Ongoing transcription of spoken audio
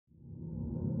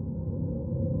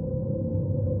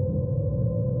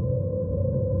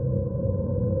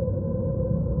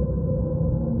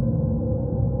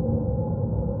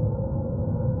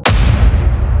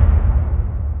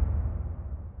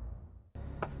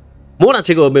Buenas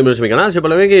chicos, bienvenidos a mi canal, soy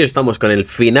AmGBDqcBEE y estamos con el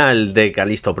final de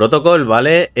Callisto Protocol,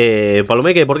 ¿vale?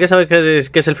 AmGBDqcBEE, ¿por qué sabes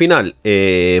que es el final?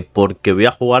 Porque voy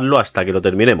a jugarlo hasta que lo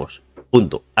terminemos.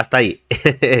 Punto. Hasta ahí.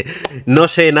 No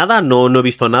sé nada, no he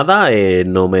visto nada,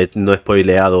 no he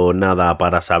spoileado nada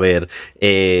para saber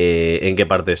en qué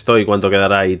parte estoy, cuánto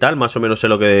quedará y tal. Más o menos sé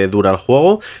lo que dura el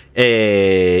juego.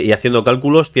 Y haciendo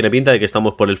cálculos, tiene pinta de que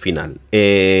estamos por el final.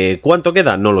 ¿Cuánto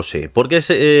queda? No lo sé. ¿Por qué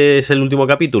es el último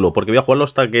capítulo? Porque voy a jugarlo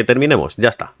hasta que terminemos. Ya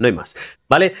está, no hay más.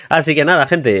 ¿Vale? Así que nada,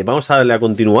 gente, vamos a darle a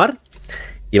continuar.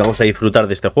 Y vamos a disfrutar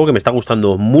de este juego que me está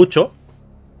gustando mucho.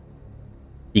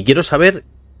 Y quiero saber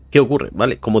qué ocurre,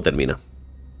 ¿vale? ¿Cómo termina?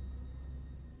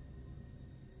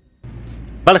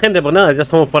 Vale, gente, pues nada, ya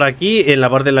estamos por aquí en la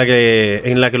parte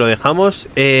en la que lo dejamos.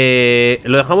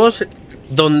 Lo dejamos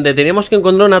donde teníamos que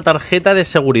encontrar una tarjeta de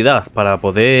seguridad para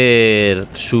poder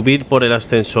subir por el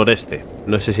ascensor este.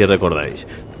 No sé si recordáis.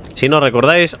 Si no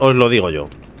recordáis, os lo digo yo.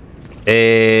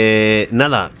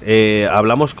 Nada,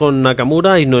 hablamos con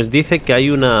Nakamura y nos dice que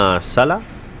hay una sala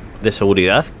de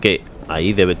seguridad que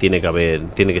ahí tiene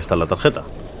que estar la tarjeta.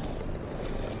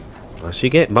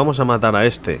 Así que vamos a matar a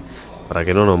este para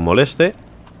que no nos moleste.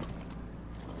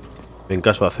 En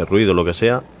caso de hacer ruido o lo que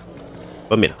sea.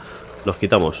 Pues mira, nos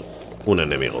quitamos un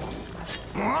enemigo.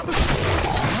 A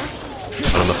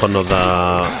lo mejor nos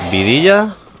da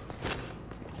vidilla.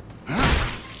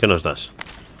 ¿Qué nos das?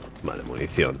 Vale,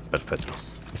 munición, perfecto.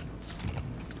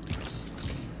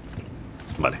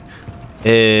 Vale.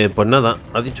 Pues nada,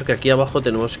 ha dicho que aquí abajo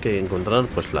tenemos que encontrar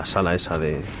pues la sala esa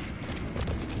de...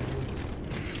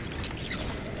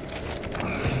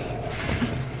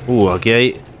 aquí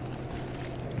hay...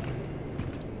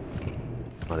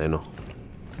 Vale, no.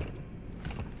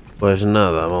 Pues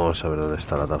nada, vamos a ver dónde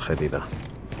está la tarjetita.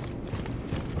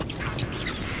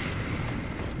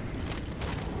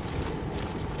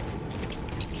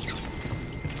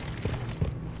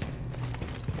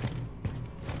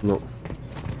 No.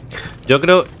 Yo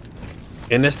creo...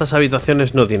 En estas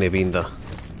habitaciones no tiene pinta.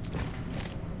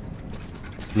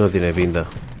 No tiene pinta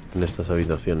en estas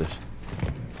habitaciones.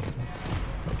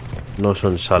 No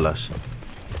son salas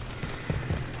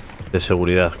de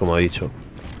seguridad, como ha dicho.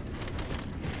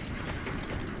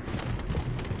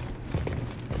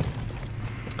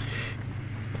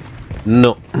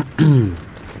 No.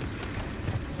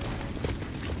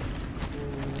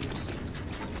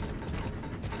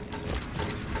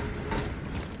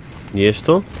 ¿Y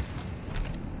esto?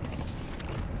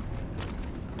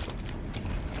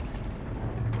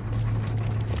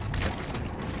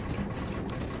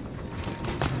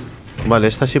 Vale,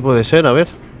 esta sí puede ser, a ver.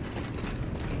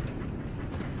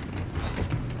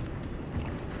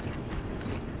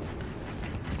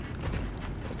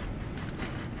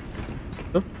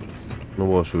 No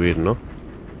puedo subir, ¿no?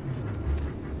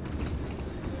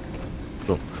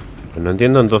 No. Pues no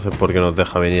entiendo entonces por qué nos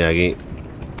deja venir aquí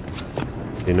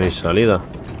si no hay salida.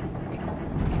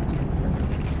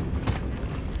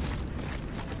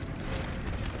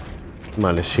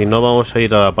 Vale, si no vamos a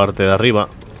ir a la parte de arriba.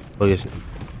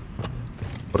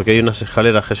 Porque hay unas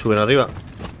escaleras que suben arriba.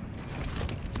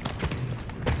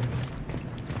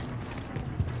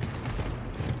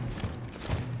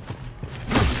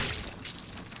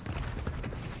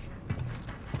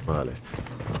 Vale.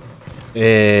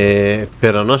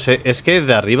 Pero no sé, es que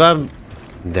de arriba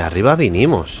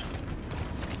vinimos.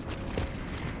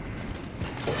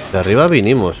 De arriba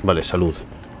vinimos. Vale, salud.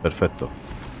 Perfecto.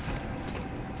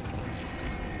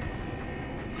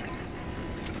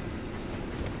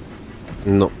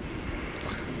 No.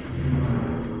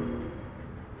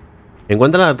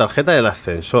 Encuentra la tarjeta del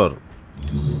ascensor.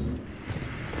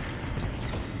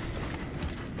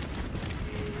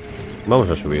 Vamos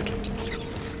a subir.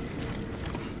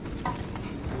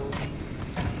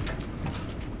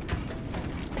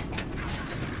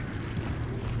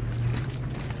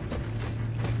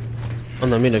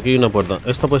 Anda, mira, aquí hay una puerta.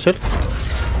 ¿Esta puede ser?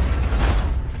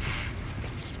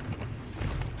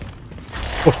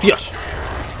 ¡Hostias!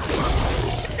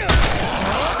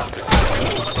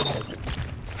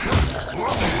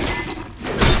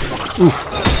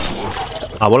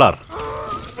 Uf. A volar.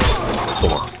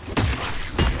 Toma.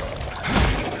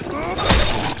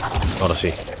 Ahora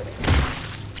sí.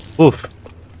 Uf.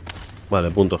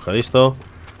 Vale, puntos que listo.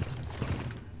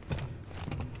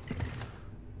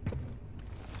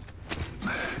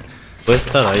 Puede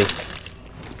estar ahí.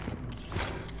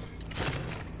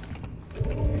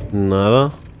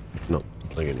 Nada. No,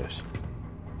 aquí no es.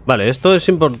 Vale, esto es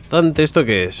importante. ¿Esto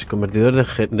qué es? Convertidor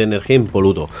de energía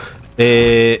impoluto.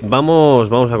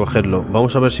 Vamos a cogerlo.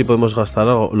 Vamos a ver si podemos gastar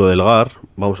algo. Lo del GAR.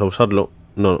 Vamos a usarlo.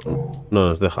 No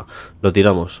nos deja. Lo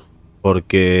tiramos.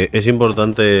 Porque es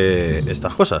importante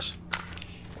estas cosas.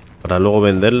 Para luego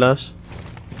venderlas.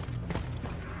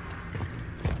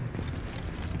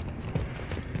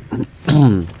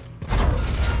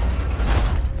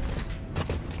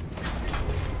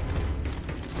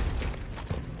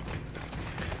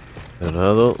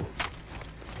 Cerrado.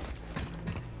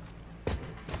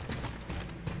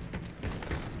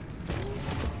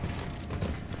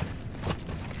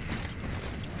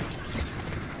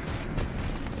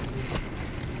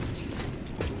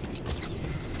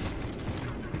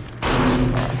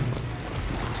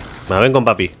 Ven con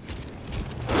papi.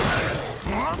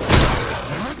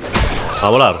 A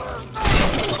volar.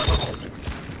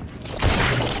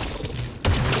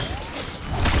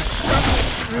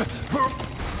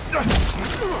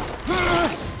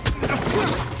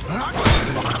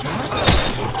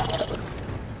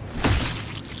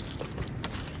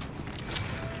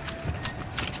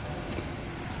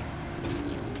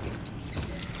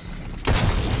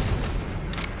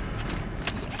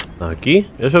 ¿Aquí?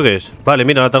 ¿Eso qué es? Vale,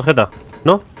 mira la tarjeta.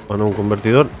 ¿No? Ah, no, un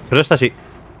convertidor. Pero esta sí.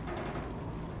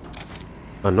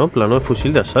 Ah, no, plano de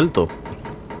fusil de asalto.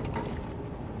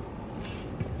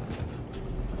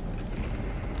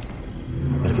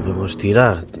 A ver qué podemos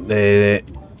tirar.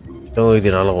 Tengo que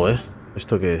tirar algo, ¿eh?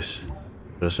 ¿Esto qué es?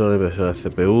 Impresora de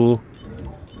CPU.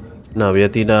 No, voy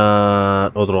a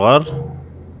tirar otro hogar.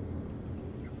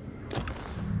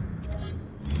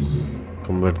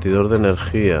 Convertidor de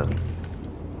energía.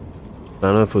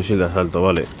 Plano de fusil de asalto,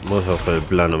 vale. Vamos a coger el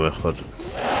plano mejor.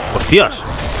 ¡Hostias!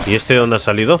 ¿Y este de dónde ha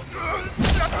salido?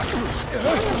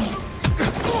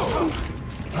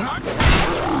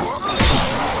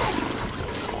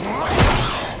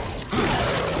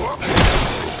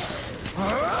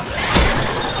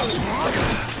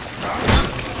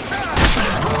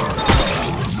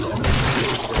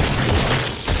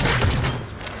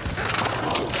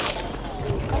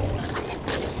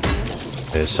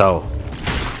 Pesado.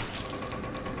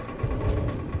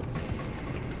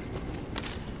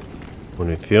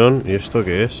 Munición. ¿Y esto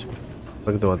qué es?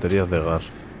 Paquete de baterías de gas.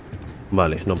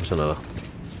 Vale, no pasa nada.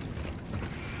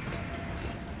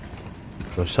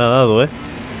 Nos ha dado, ¿eh?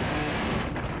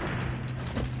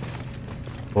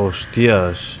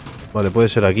 Hostias. Vale, puede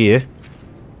ser aquí, ¿eh?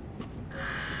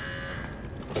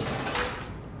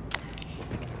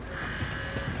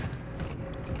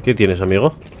 ¿Qué tienes,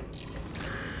 amigo?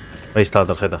 Ahí está la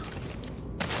tarjeta.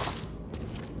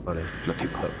 Vale. Lo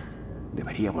tengo.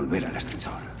 Debería volver al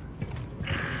ascensor.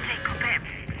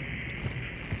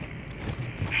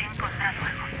 He encontrado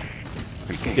algo.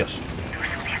 ¿El qué? Dios. Lo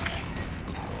sube aquí.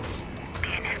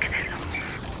 Tienes que verlo.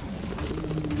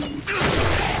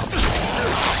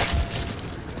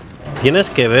 Tienes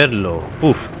que verlo.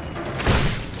 Uf.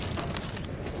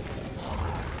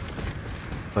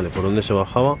 Vale, ¿por dónde se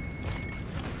bajaba?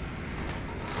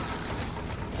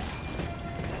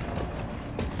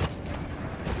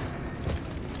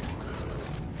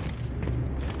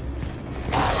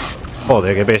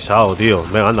 Joder, qué pesado, tío.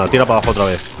 Venga, anda, tira para abajo otra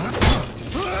vez.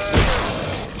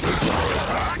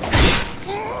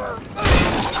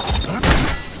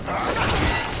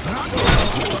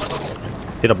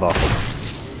 Tira para abajo.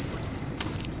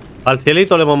 Al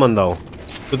cielito le hemos mandado.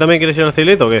 ¿Tú también quieres ir al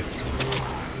cielito o qué?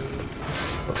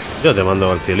 Yo te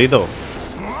mando al cielito.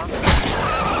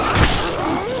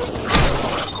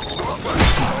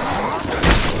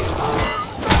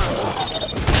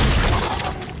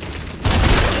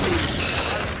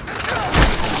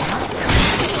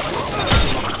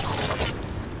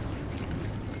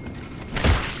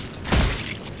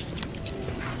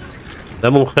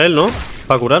 Dame un gel, ¿no?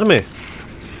 Para curarme.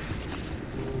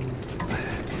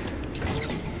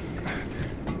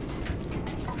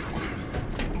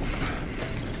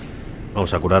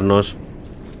 Vamos a curarnos.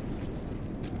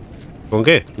 ¿Con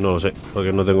qué? No lo sé,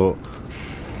 porque no tengo...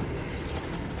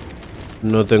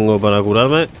 No tengo para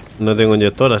curarme. No tengo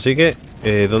inyector, así que...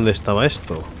 ¿dónde estaba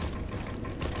esto?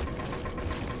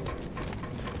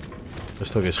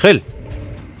 ¿Esto qué es? ¿Gel?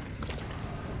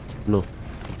 No.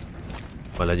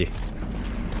 Vale, allí.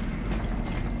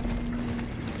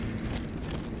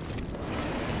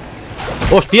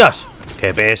 ¡Hostias!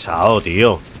 ¡Qué pesado,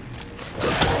 tío!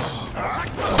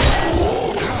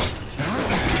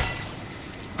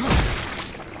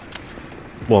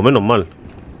 Bueno, menos mal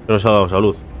que nos ha dado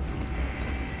salud.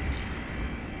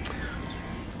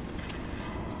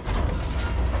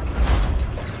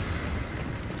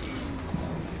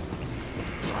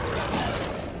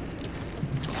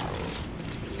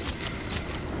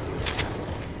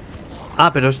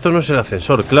 Ah, pero esto no es el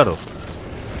ascensor, claro.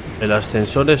 El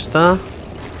ascensor está...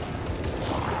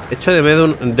 Echa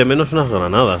de menos unas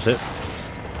granadas, ¿eh?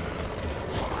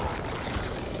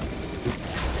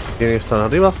 ¿Tiene que estar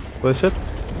arriba? ¿Puede ser?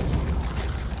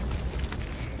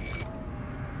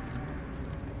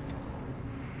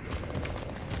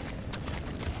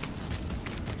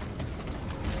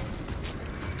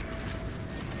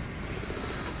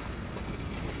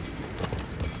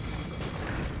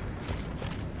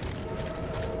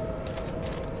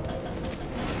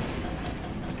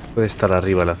 Puede estar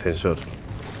arriba el ascensor.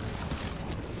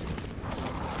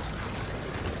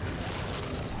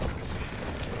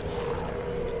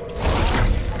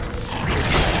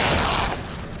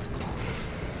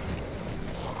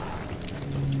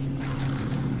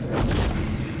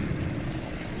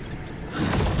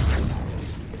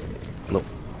 No.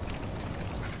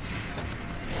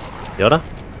 ¿Y ahora?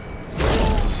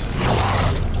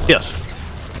 Dios.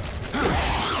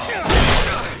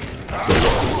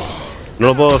 No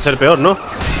lo puedo hacer peor, ¿no?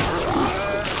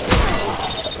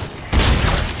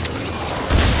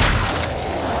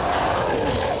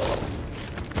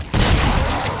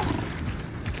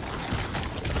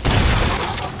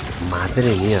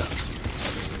 Madre mía.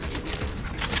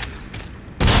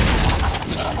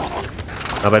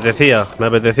 Me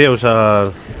apetecía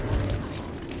usar...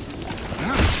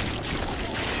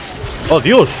 ¡Oh,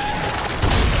 Dios!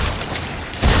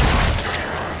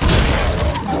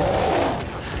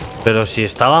 Pero si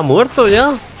estaba muerto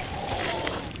ya.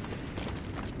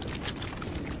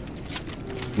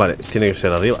 Vale, tiene que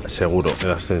ser arriba, seguro,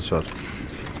 el ascensor.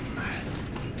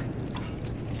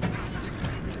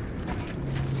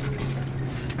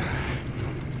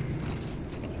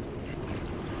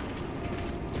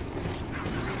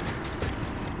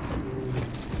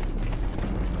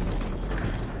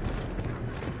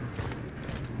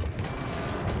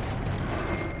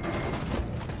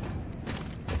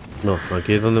 No,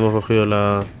 aquí es donde hemos cogido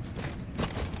la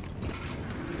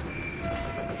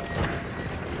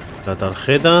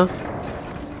tarjeta.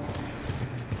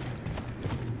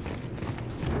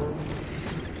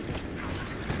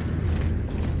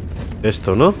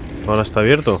 Esto, ¿no? Ahora está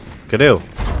abierto, creo.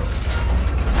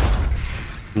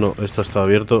 No, esto está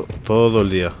abierto todo el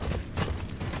día.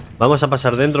 Vamos a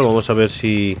pasar dentro, vamos a ver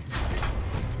si...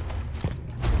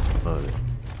 Vale.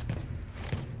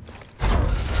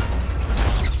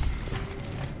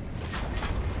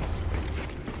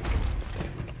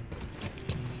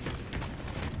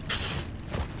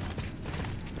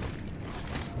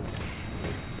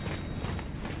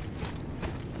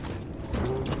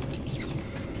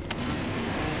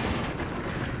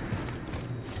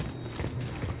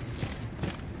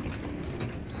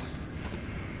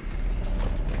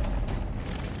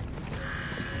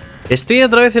 Estoy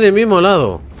otra vez en el mismo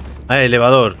lado. Ah,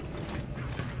 elevador.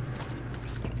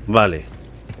 Vale.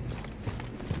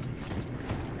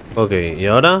 Ok, ¿y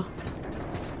ahora?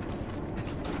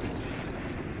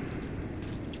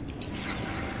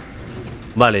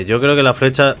 Vale, yo creo que la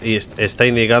flecha está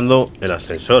indicando el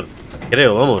ascensor.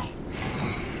 Creo, vamos.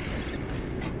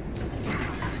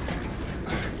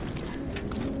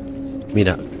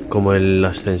 Mira, como el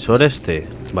ascensor este.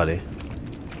 Vale.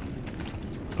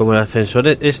 Como el ascensor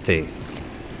este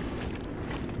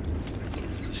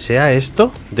sea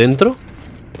esto dentro.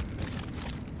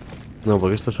 No,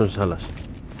 porque estos son salas.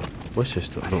 Pues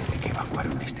esto, no. Parece que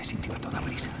evacuaron este sitio a toda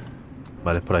prisa.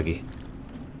 Vale, es por aquí.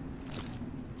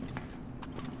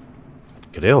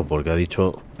 Creo, porque ha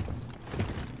dicho...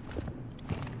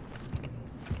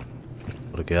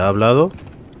 Porque ha hablado...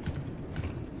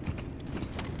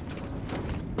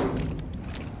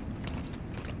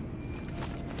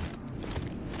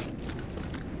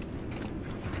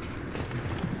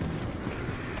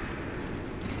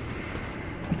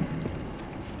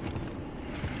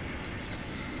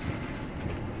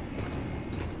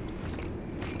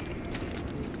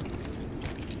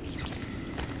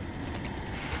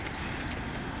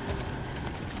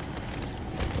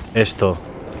 Esto.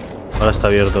 Ahora está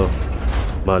abierto.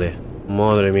 Vale.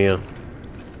 Madre mía.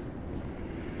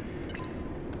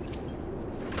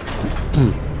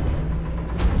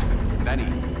 Dani,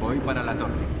 voy para la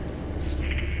torre.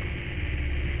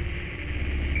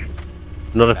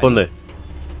 No responde.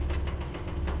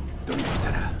 ¿Dónde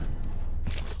estará?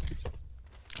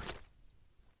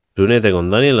 Reúnete con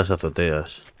Dani en las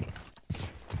azoteas.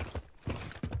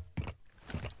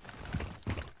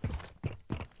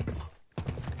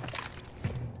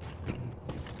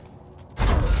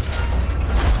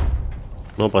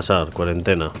 No pasar,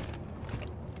 cuarentena.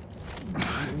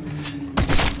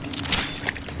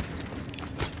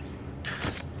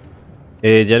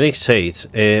 Yannick Seitz,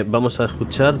 vamos a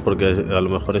escuchar porque a lo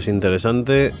mejor es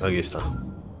interesante. Aquí está.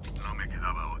 No me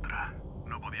quedaba otra.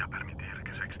 No podía permitir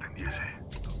que se extendiese.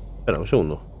 Espera, un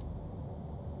segundo.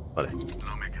 Vale.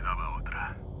 No me quedaba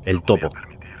otra. El No podía topo.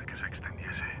 permitir que se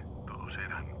extendiese. Todos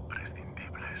eran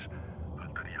prescindibles.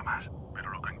 Faltaría más, pero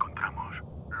lo que encontramos,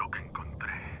 lo que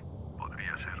encontré,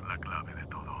 podría ser la clave de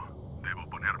todo. Debo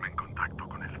ponerme en contacto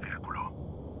con el círculo.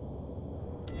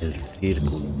 El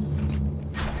círculo.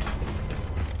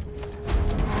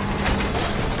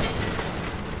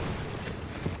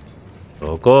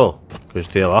 Loco, Que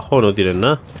estoy abajo, no tienen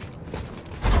nada.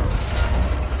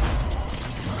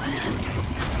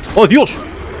 ¡Oh, Dios!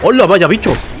 ¡Hola, vaya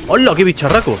bicho! ¡Hola, qué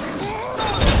bicharraco!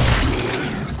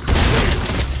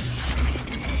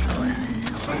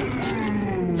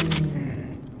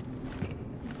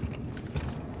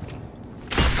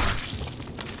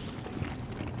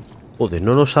 Joder,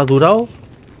 no nos ha durado.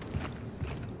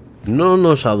 No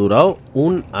nos ha durado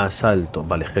un asalto.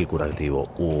 Vale, gel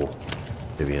curativo.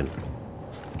 Qué bien.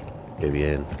 Qué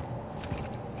bien.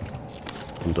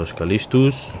 Puntos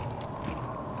Calistus.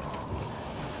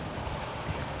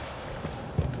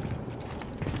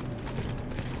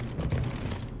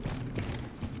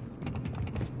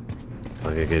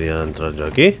 ¿Para qué quería entrar yo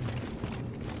aquí?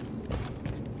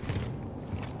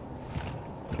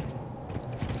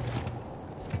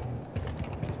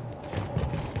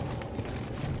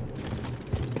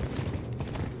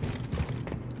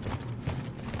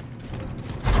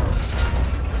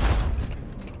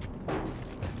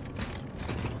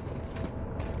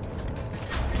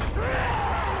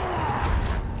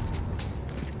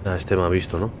 Ah, este me ha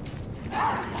visto, ¿no?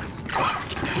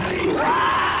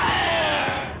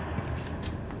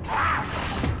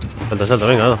 Salta, salta,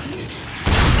 venga, no.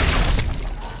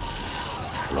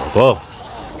 Loco.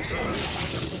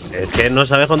 Es que no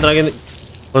sabes contra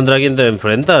quién te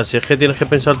enfrentas. Si es que tienes que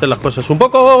pensarte las cosas un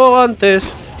poco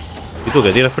antes. ¿Y tú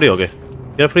qué? ¿Tienes frío o qué?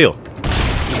 ¿Tienes frío?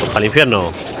 Pues al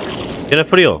infierno. ¿Tienes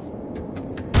frío?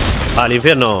 Al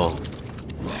infierno.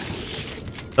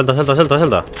 Salta, salta, salta,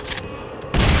 salta.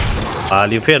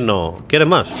 Al infierno. ¿Quieres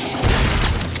más?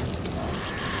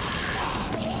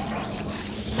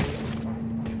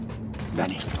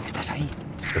 Dani, ¿estás ahí?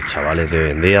 Los chavales de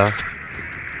vendía.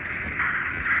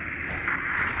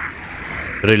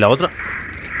 Pero ¿y la otra?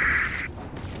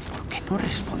 ¿Por qué no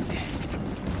responde?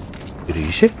 ¿Pero y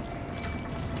ese?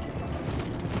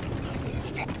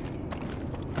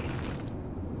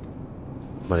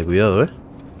 Vale, cuidado,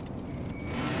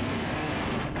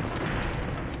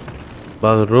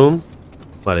 Bathroom.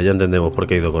 Vale, ya entendemos por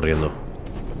qué ha ido corriendo.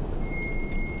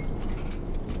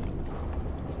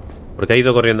 Porque ha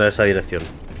ido corriendo a esa dirección.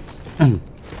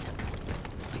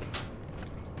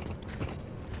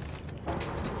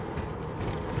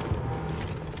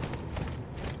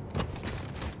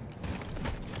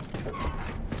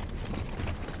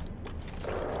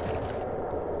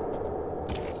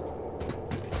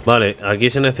 Vale,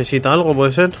 aquí se necesita algo,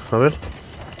 ¿puede ser? A ver.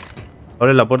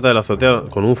 Abre la puerta de la azotea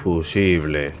con un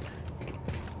fusible.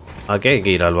 Aquí hay que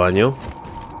ir al baño.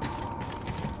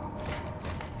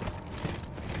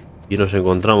 Y nos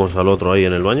encontramos al otro ahí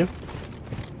en el baño.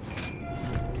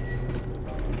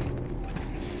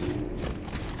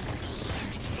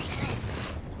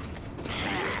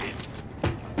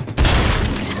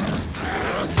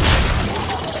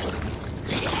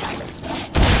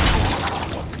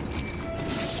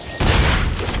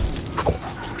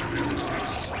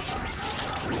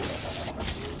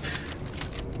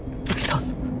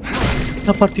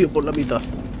 La ha partido por la mitad.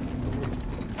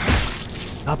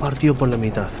 La ha partido por la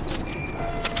mitad.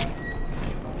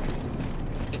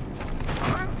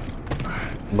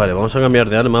 Vale, vamos a cambiar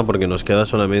de arma porque nos queda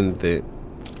solamente...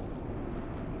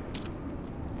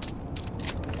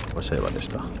 Vamos a llevar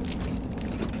esta.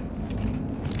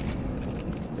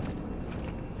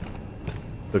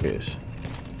 ¿Esto qué es?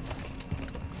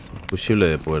 Fusible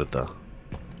de puerta.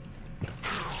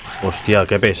 Hostia,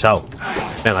 qué pesado.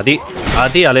 Venga, a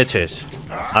ti a leches.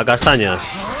 A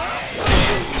castañas.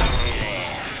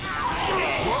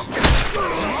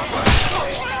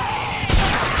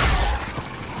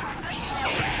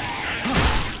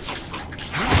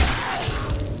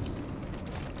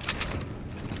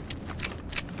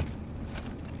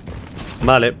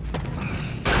 Vale.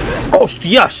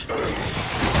 ¡Hostias!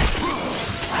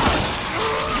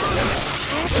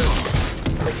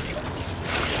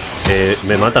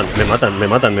 Me matan.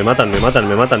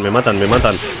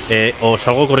 O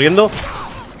salgo corriendo.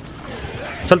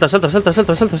 Salta.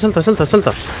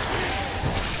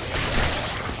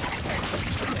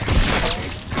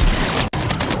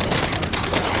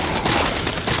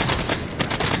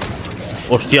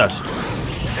 Hostias.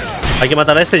 Hay que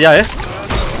matar a este ya,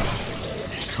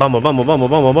 Vamos.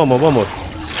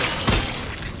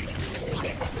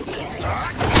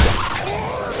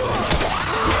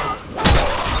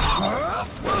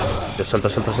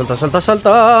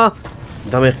 Salta.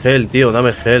 Dame gel, tío,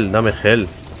 dame gel.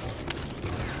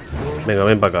 Venga,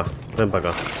 ven para acá.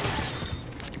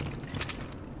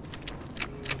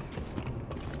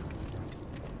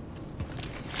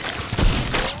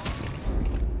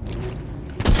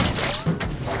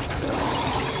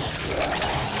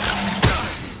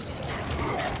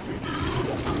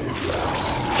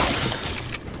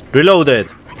 Reloaded.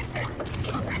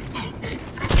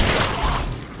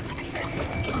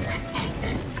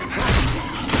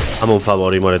 Hazme un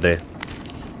favor y muérete.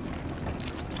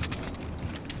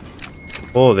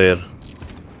 Joder.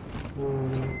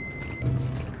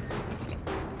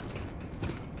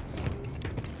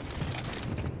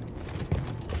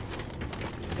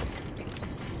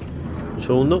 Un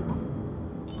segundo.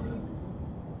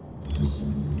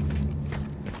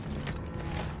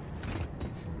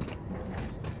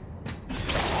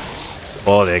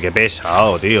 Joder, qué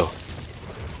pesado, tío.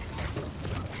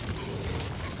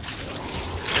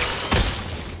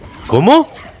 ¿Cómo?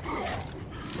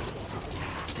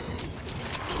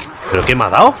 ¿Pero qué me ha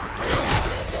dado?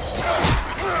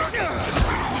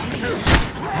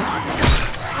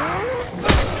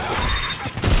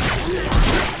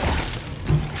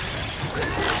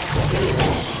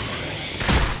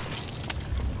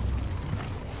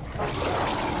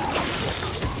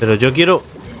 Pero yo quiero...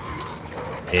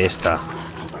 Esta.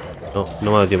 No,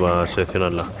 no me da tiempo a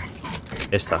seleccionarla.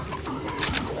 Esta.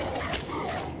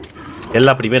 Es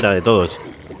la primera de todos.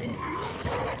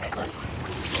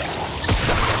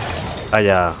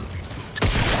 Calla.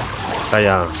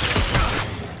 Calla.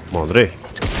 Madre.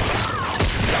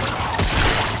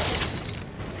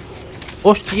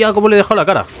 Hostia, cómo le he dejado la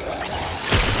cara.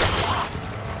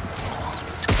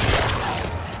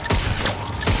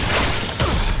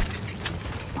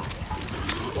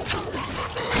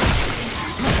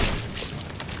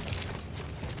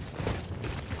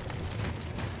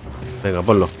 Venga,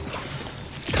 ponlo.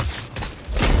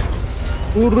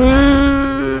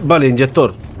 ¡Urre! Vale,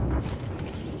 inyector.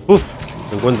 Uf,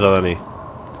 se encuentra Dani.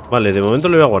 Vale, de momento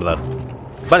lo voy a guardar.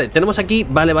 Vale, tenemos aquí.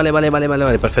 Vale,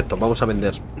 perfecto, vamos a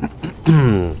vender.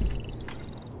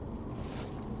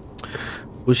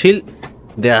 Fusil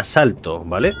de asalto,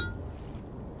 ¿vale?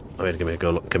 A ver,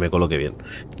 que me coloque bien.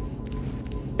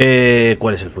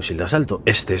 ¿Cuál es el fusil de asalto?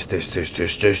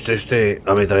 Este.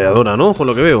 Ametralladora, ¿no? Por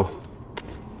lo que veo.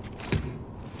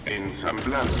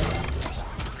 Ensamblando.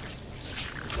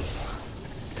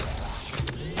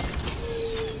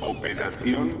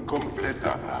 Operación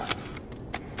completada.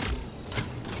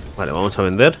 Vale, vamos a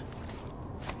vender.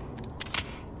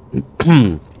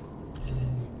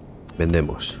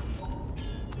 Vendemos.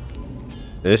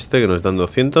 Este que nos dan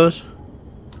 200.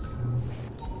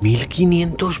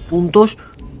 1500 puntos.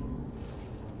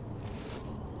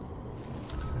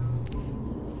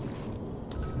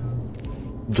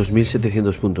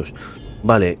 $2700 puntos.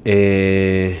 Vale,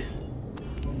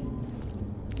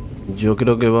 yo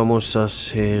creo que vamos a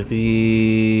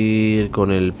seguir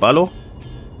con el palo.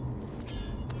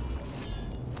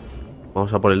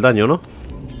 Vamos a por el daño, ¿no?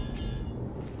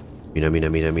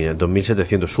 Mira,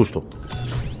 2700, justo.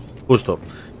 Justo.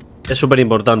 Es súper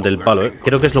importante el palo, ¿eh?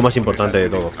 Creo que es lo más importante de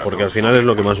todo, porque al final es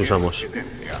lo que más usamos.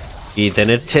 Y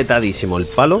tener chetadísimo el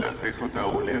palo. La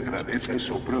CJU le agradece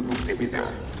su productividad.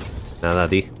 Nada, a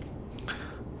ti.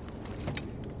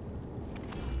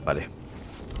 Vale.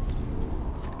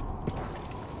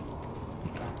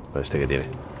 Este que tiene.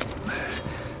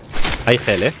 Hay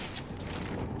gel, ¿eh?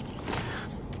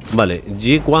 Vale,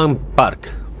 G1 Park.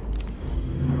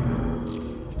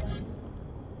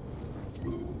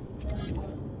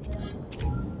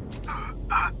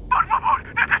 ¡Por favor!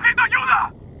 ¡Necesito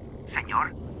ayuda!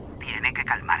 Señor, tiene que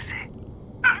calmarse.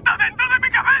 ¡Está dentro de mi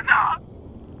cabeza!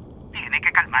 Tiene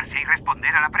que calmarse y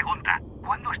responder a la pregunta.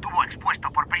 ¿Cuándo estuvo expuesto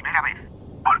por primera vez?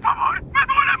 ¡Por favor! ¡Me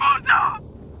duele mucho!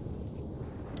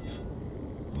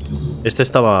 Este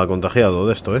estaba contagiado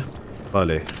de esto, ¿eh?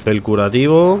 Vale, gel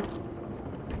curativo.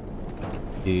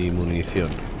 Y munición.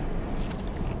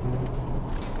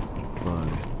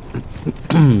 Vale.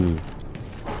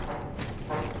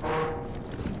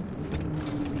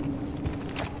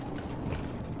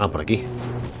 Ah, por aquí.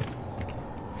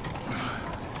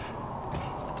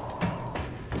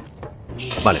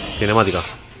 Vale, cinemática.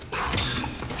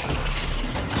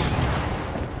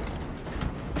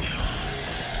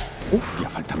 Uf, ya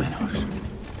falta menos.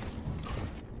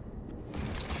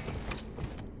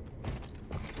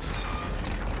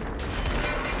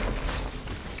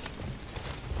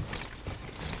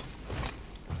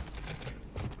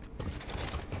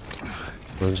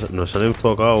 Nos han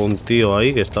enfocado a un tío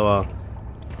ahí que estaba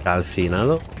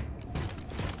calcinado.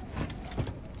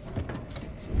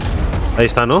 Ahí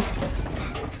está, ¿no?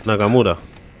 Nakamura.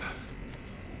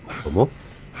 ¿Cómo?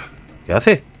 ¿Qué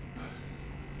hace?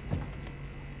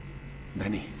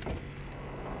 Dani.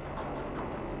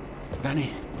 Dani.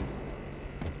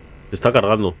 Se está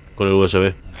cargando con el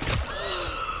USB.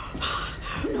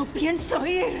 ¡No pienso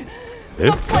ir! ¿Eh?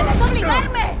 ¡No puedes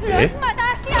obligarme! ¡Los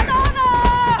mataste a todos!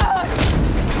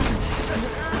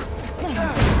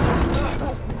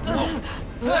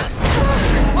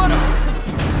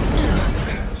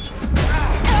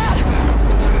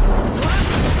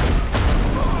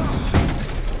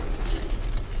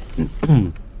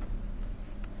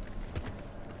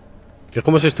 Es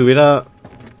como si estuviera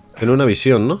en una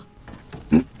visión, ¿no?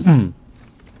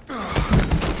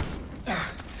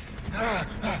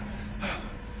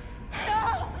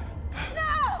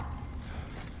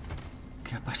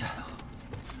 ¿Qué ha pasado?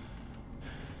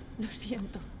 Lo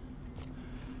siento.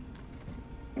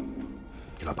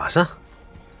 ¿Qué le pasa?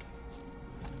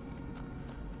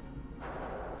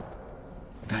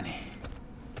 Dani.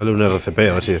 Dale un RCP,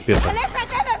 a ver si despierta.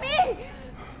 ¡Aléjate de mí!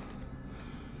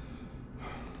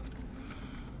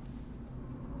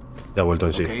 Ya ha vuelto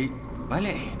en sí. Ok,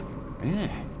 vale.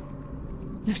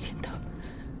 Lo siento.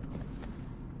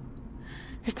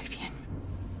 Estoy bien.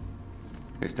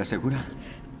 ¿Estás segura?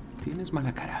 Tienes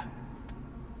mala cara.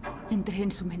 Entré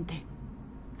en su mente.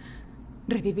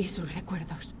 Reviví sus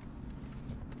recuerdos.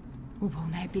 Hubo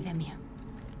una epidemia.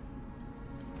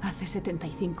 Hace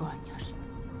 75 años.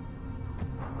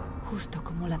 Justo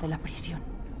como la de la prisión.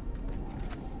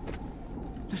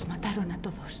 Los mataron a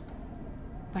todos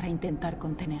para intentar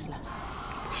contenerla.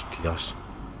 Hostias.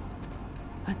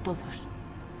 A todos.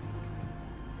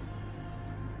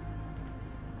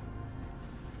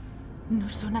 No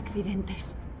son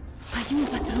accidentes. Hay un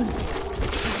patrón.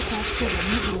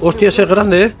 Hostia, ese es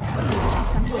grande, ¿eh? Se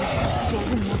están conectados de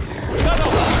algún modo.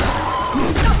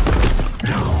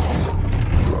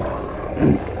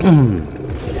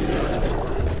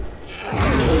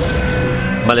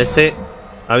 Vale, este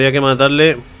había que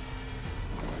matarle.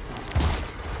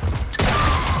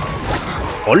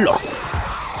 ¡Hola!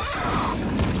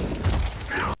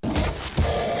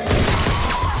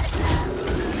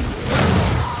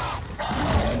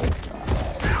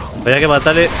 Había que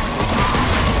matarle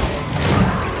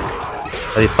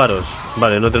a disparos.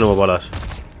 Vale, no tenemos balas.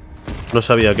 No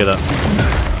sabía que era.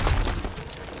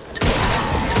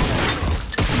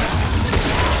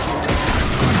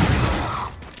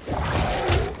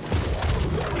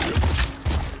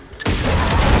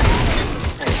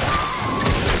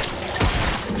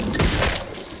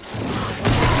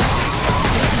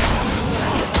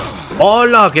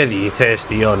 ¡Hola! ¿Qué dices,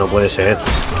 tío? No puede ser.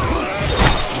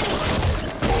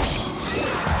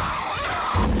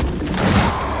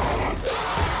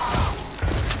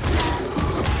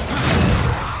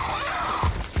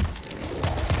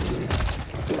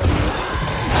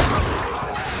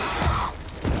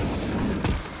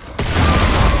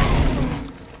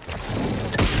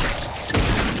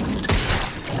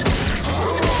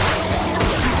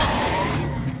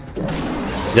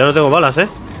 Ya no tengo balas, ¿eh?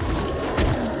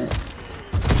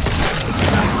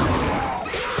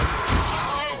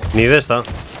 Ni de esta.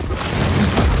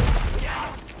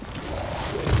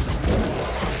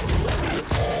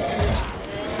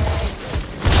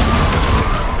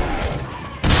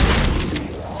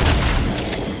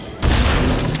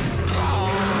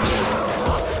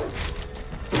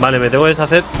 Vale, me tengo que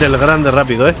deshacer del grande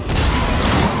rápido, ¿eh?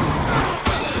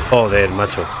 Joder,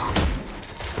 macho.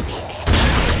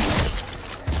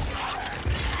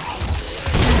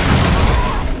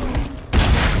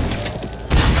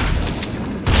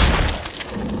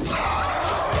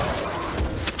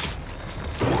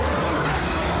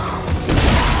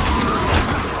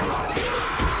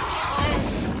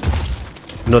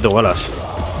 No tengo balas.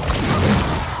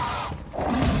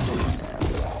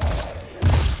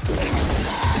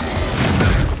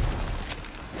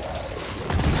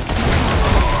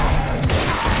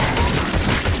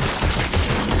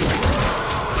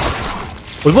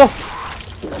 ¡Uy, va!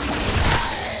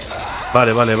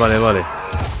 Vale.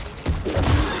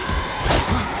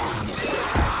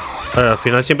 Vale, al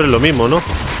final siempre es lo mismo, ¿no?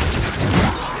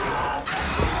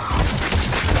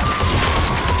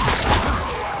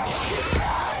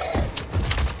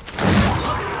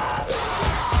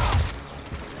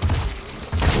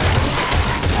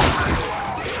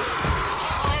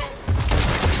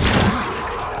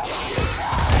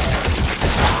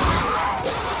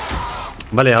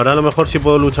 Vale, ahora a lo mejor si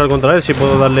puedo luchar contra él, si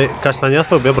puedo darle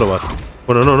castañazos, voy a probar.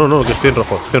 Bueno, no, que estoy en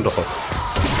rojo,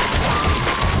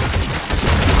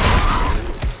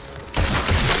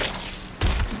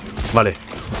 Vale.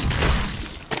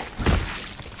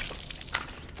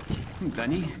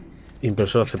 Dani,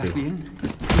 Impresora ¿estás CPU. bien?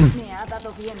 Me ha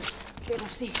dado bien, pero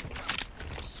sí.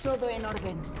 Todo en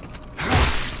orden.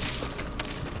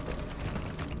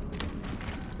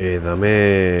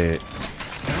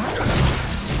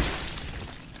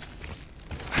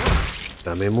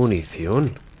 Dame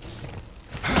munición.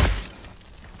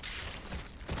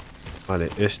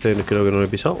 Vale, este creo que no lo he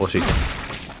pisado, ¿o sí?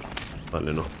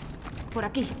 Vale, no. Por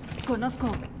aquí. Conozco.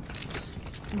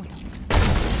 Bueno.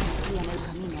 Estoy en el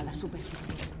camino a la superficie.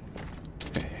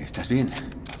 ¿Estás bien?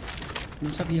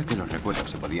 No sabía que los recuerdos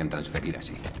se podían transferir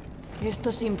así.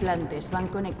 Estos implantes van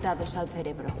conectados al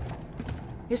cerebro.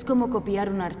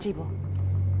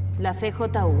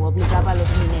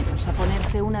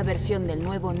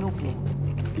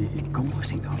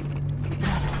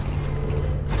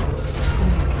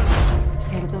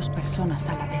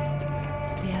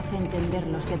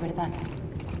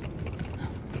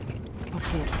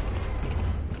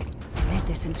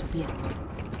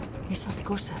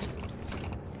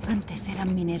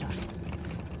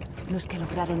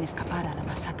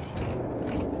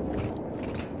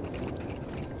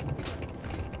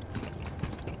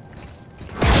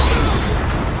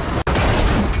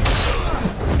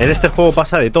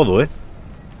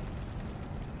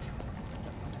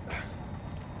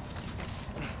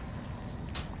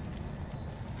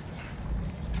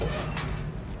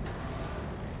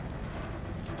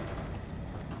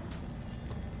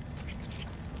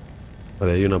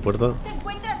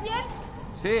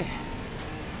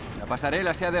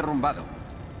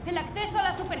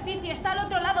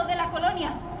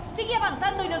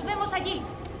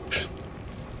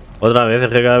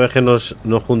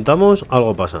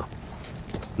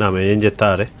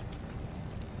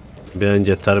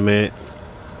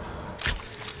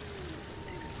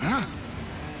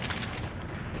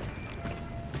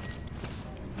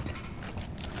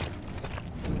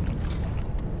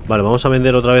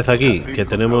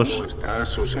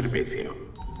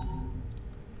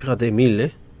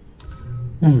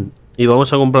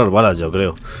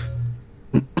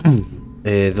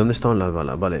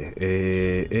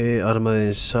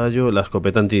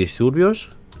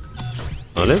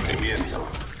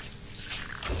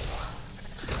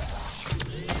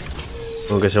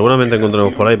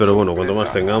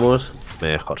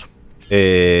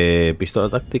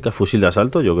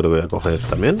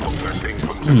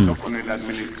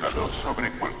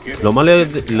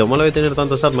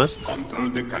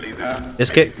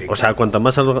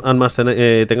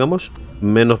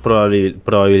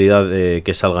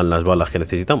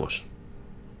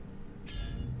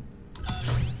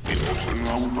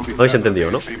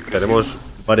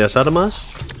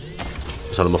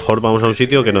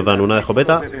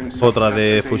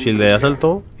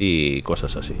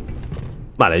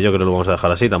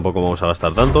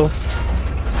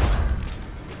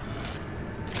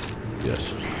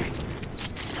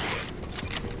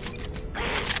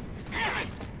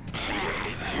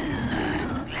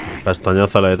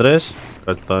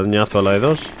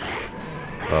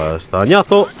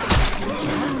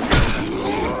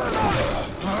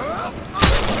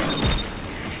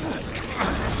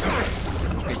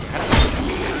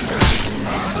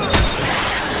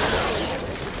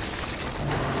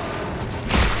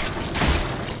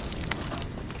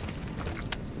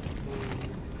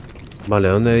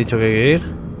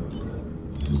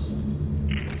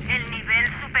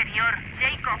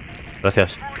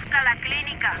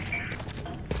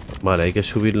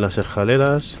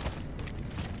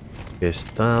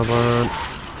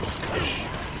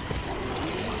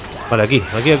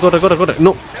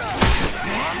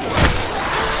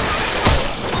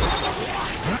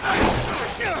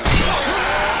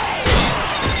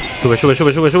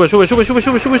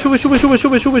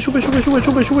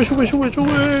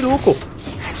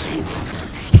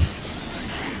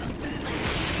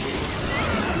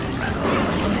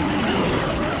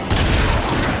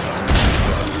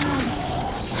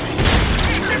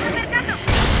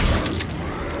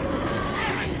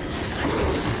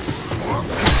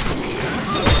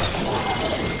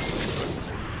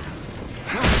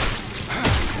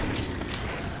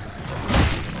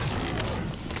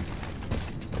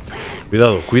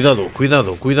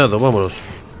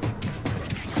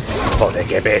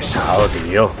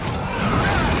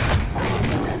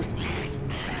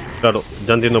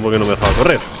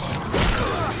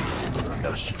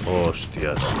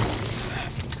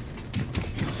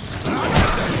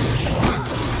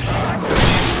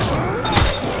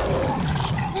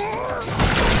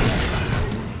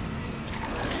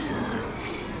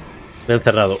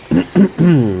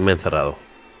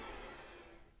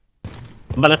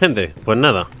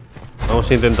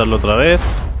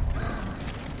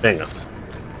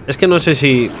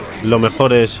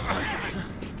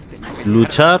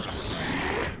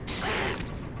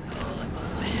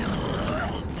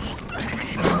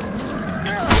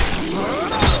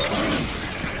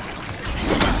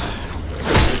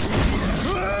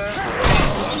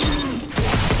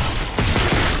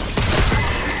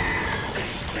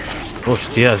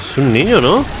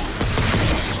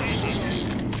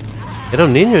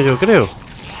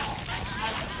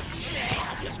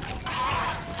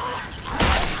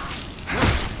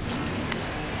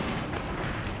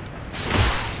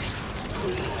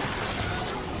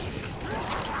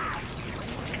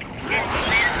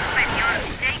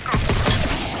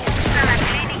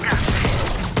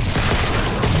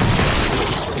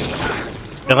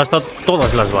 He gastado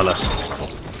todas las balas.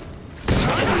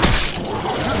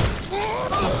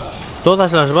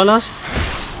 Todas las balas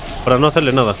para no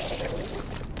hacerle nada.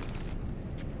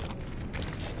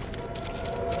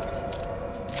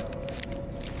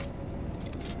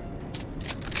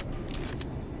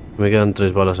 Me quedan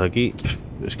 3 balas aquí.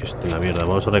 Es que estoy en la mierda.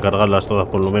 Vamos a recargarlas todas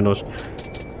por lo menos.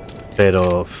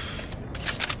 Pero...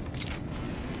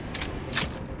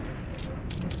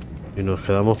 y nos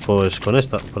quedamos pues con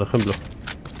esta, por ejemplo.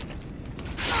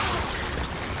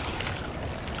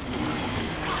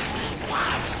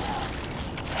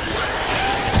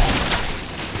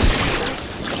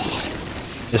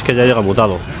 Es que ya llega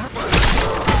mutado.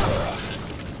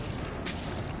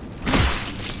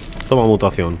 Toma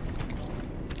mutación.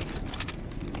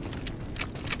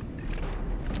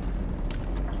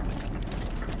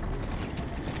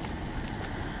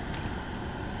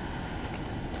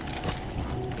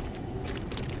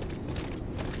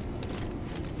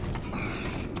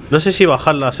 No sé si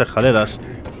bajar las escaleras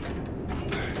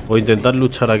o intentar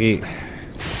luchar aquí.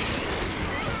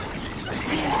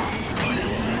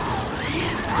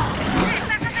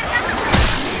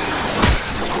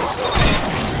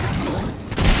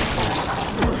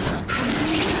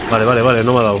 Vale,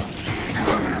 no me ha dado.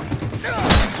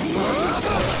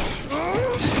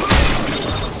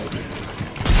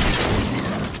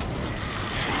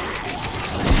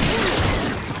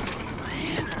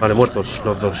 Vale, muertos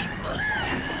los dos.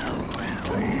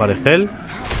 Vale, gel.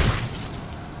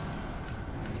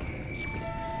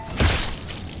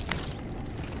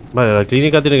 Vale, la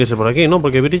clínica tiene que ser por aquí, ¿no?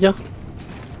 Porque brilla.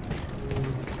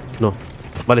 No.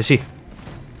 Vale, sí.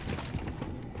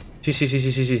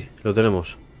 Sí. Lo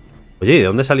tenemos. Oye, ¿y de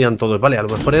dónde salían todos? Vale, a lo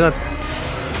mejor eran...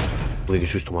 Uy, qué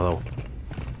susto me ha dado.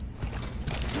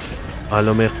 A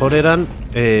lo mejor eran...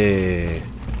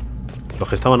 los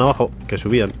que estaban abajo, que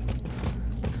subían.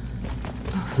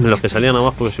 Los que salían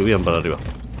abajo, que subían para arriba.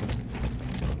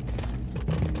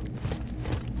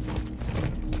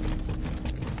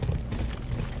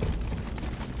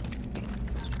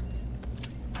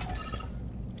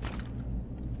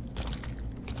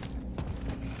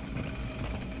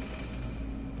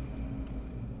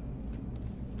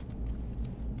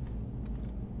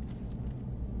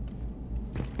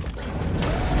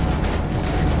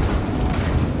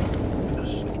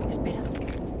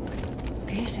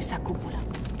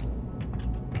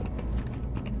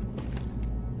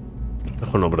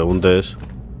 Mejor no preguntes.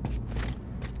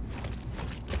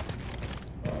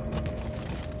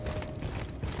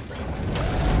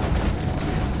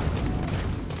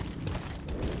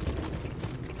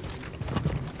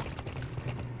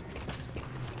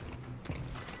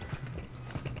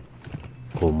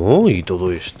 ¿Cómo? ¿Y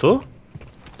todo esto?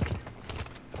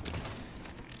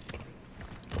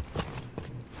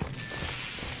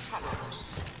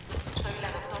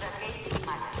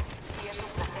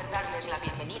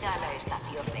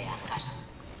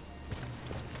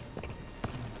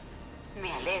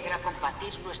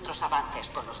 Nuestros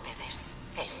avances con ustedes.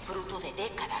 El fruto de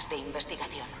décadas de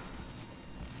investigación.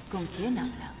 ¿Con quién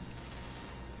habla?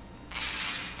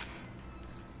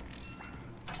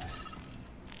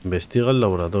 Investiga el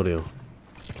laboratorio.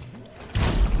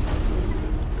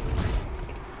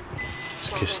 Es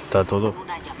que está todo...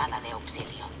 Una llamada de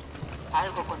auxilio.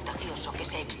 Algo contagioso que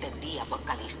se extendía por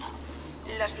Calisto.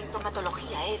 La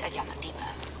sintomatología era llamativa,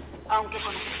 aunque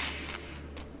conocida.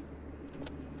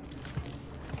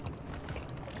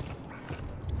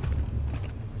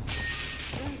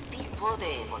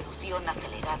 De evolución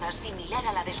acelerada similar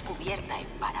a la descubierta en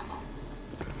Páramo.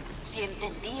 Si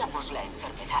entendíamos la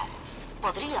enfermedad,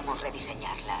 podríamos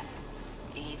rediseñarla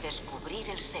y descubrir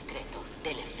el secreto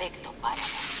del efecto Páramo.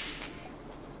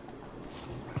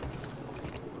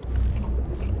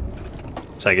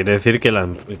 O sea, quiere decir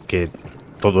que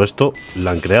todo esto lo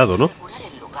han creado, ¿no? Para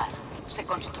asegurar el lugar, se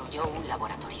construyó un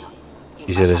laboratorio.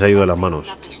 Y se les ha ido de las manos.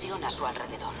 Una prisión a su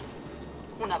alrededor.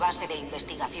 Una base de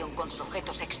investigación con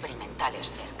sujetos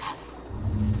experimentales cerca.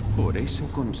 Por eso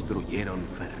construyeron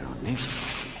Ferro Negro.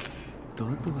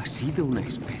 Todo ha sido una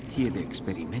especie de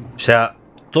experimento. O sea,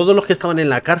 todos los que estaban en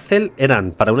la cárcel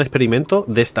eran para un experimento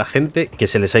de esta gente que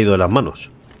se les ha ido de las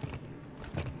manos.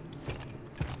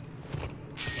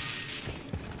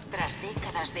 Tras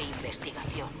décadas de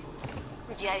investigación,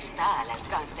 ya está al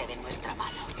alcance de nuestra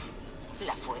mano.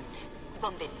 La fuente,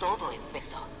 donde todo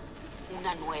empezó.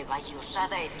 Una nueva y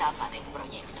osada etapa del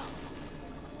proyecto.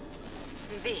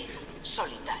 Dir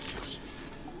solitarios.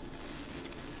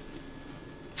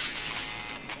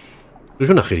 ¿Es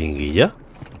una jeringuilla?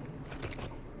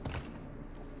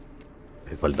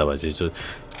 Me faltaba eso. Eso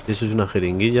es una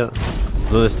jeringuilla.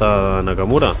 ¿Dónde está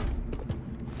Nakamura?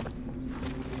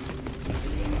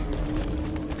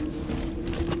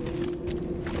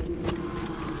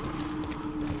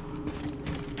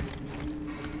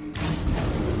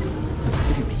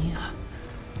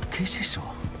 ¿Qué es eso?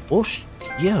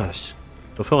 ¡Hostias!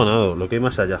 Lo fue ganado, lo que hay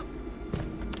más allá.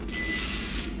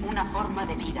 Una forma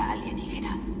de vida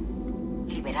alienígena,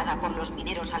 liberada por los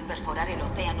mineros al perforar el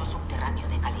océano subterráneo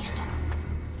de Calisto.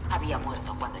 Había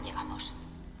muerto cuando llegamos,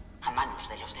 a manos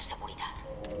de los de seguridad.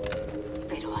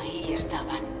 Pero ahí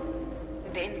estaban,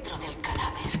 dentro del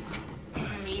cadáver,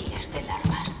 miles de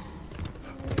larvas.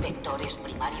 Vectores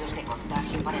primarios de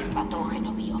contagio para el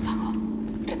patógeno biófago.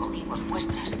 Recogimos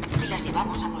muestras y las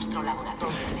llevamos a nuestro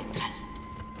laboratorio central.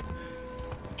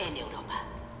 En Europa,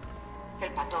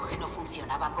 el patógeno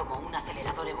funcionaba como un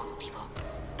acelerador evolutivo,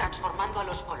 transformando a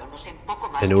los colonos en poco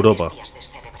más que bestias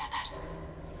descerebradas.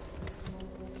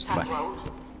 Salvo a uno,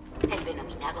 el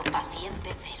denominado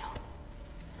paciente cero.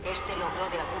 Este logró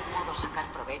de algún modo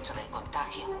sacar provecho del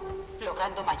contagio,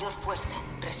 logrando mayor fuerza,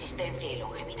 resistencia y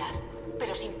longevidad,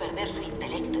 pero sin perder su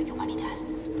intelecto y humanidad.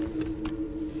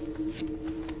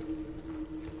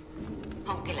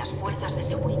 Aunque las fuerzas de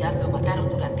seguridad lo mataron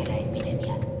durante la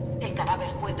epidemia, el cadáver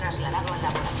fue trasladado al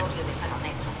laboratorio de Ferro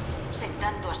Negro,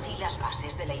 sentando así las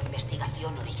bases de la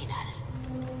investigación original.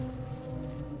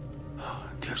 Oh,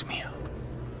 Dios mío.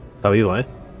 Está viva, ¿eh?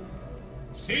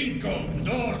 5,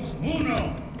 2,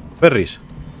 1. Ferris.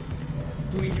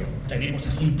 Tú y yo tenemos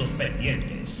asuntos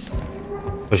pendientes.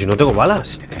 Pues si no tengo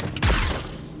balas.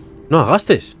 No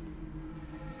hagastes.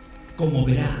 Como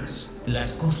verás,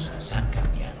 las cosas han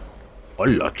cambiado.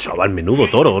 Hola, chaval, menudo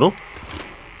toro, ¿no?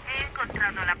 He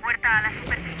encontrado la puerta a la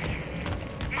superficie.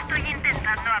 Estoy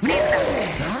intentando abrirla.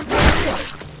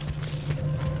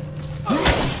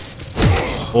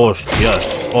 Hostias.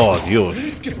 Oh, Dios.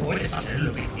 ¿Crees que puedes hacer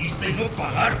lo que hiciste y no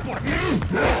pagar por mí?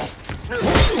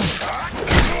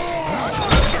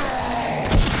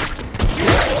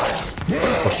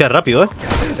 Hostia, rápido, ¿eh?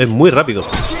 Es muy rápido.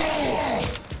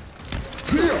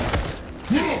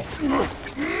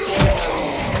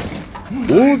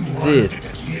 Joder.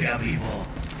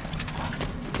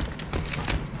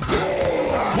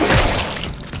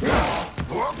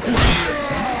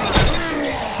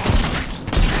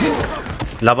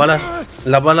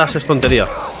 Las balas es tontería.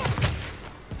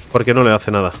 Porque no le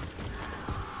hace nada.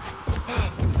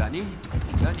 Dani.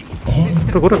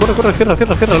 Corre, corre, corre, cierra,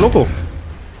 cierra, cierra, loco.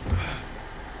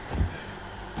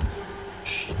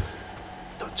 Shh.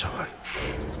 No, chaval.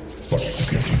 Por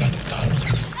curiosidad,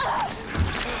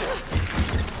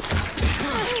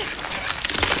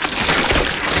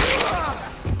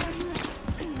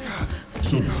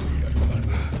 Solo voy a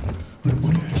ayudar.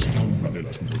 Recuerdo que será una de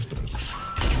las nuestras.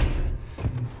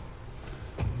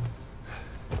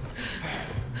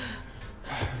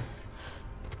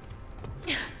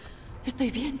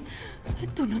 Estoy bien.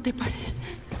 Tú no te pares.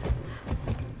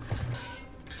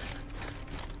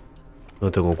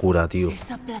 No tengo cura, tío.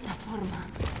 Esa plataforma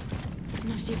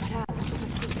nos llevará a la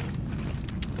superficie.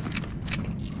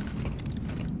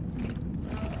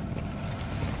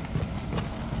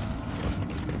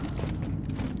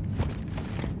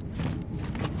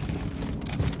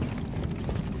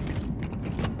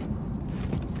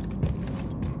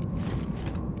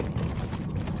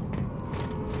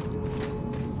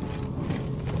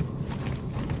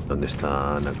 ¿Dónde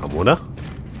está Nakamura?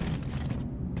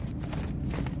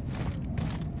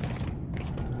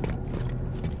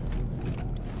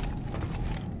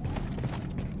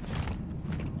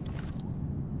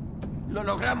 ¡Lo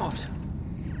logramos!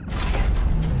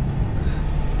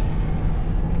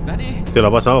 ¿Dani? Te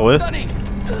la pasa algo, ¿eh? ¡Dani!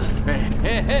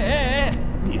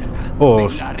 ¡Mierda!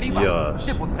 Hostias. Venga, arriba.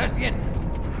 Te pondrás bien.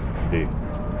 Sí.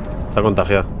 Está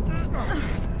contagiada.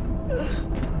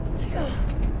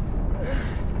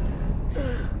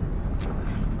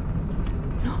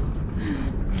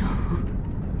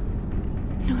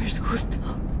 No es justo.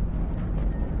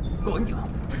 ¡Coño!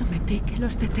 Prometí que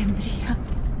los detendría.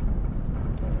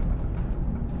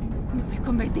 No me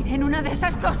convertiré en una de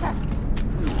esas cosas.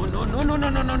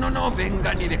 No,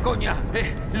 venga, ni de coña.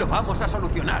 Lo vamos a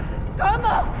solucionar.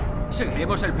 ¿Cómo?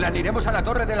 Seguiremos el plan, iremos a la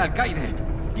torre del alcaide.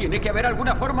 Tiene que haber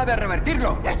alguna forma de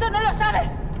revertirlo. ¡Eso no lo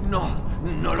sabes!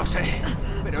 No lo sé.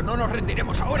 Pero no nos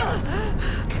rendiremos ahora.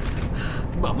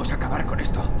 Vamos a acabar con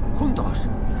esto. Juntos.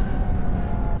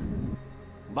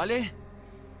 ¿Vale?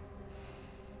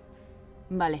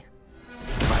 Vale.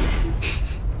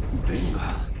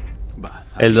 Venga. Va.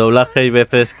 El doblaje hay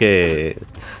veces que...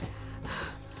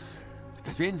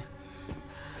 ¿Estás bien?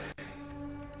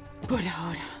 Por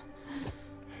ahora.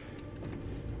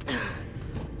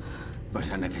 Vas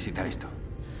a necesitar esto.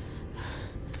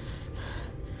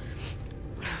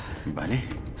 ¿Vale?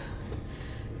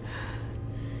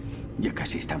 Ya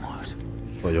casi estamos.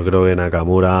 Pues yo creo que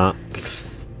Nakamura...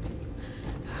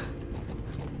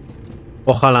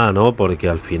 Ojalá, ¿no? Porque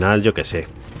al final, yo qué sé.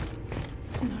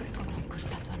 No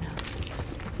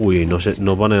Uy, no sé,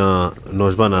 nos van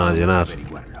a llenar.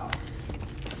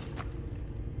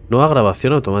 Nueva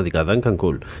grabación automática, Duncan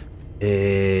Cool.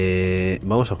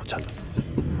 Vamos a escucharlo.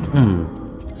 Se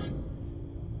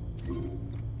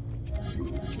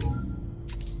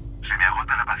me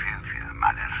agota la paciencia,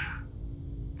 Mahler.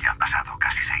 Ya han pasado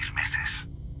casi 6 meses.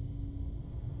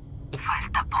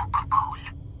 Falta poco,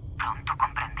 Cole. Pronto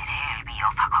comprenderé el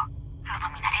biófago. Lo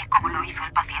dominaré como lo hizo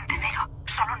el paciente cero.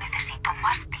 Solo necesito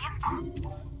más tiempo.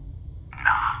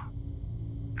 No.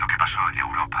 Lo que pasó en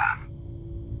Europa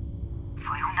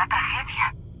Fue una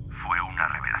tragedia. fue una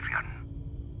revelación.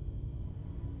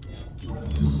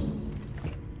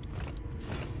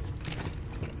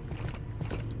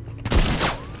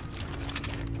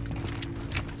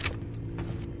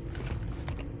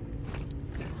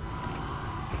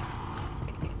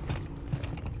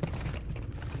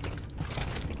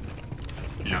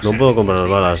 No puedo comprar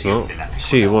balas, ¿no?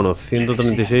 Sí, bueno,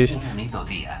 136.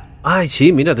 Ay,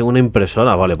 sí, mira, tengo una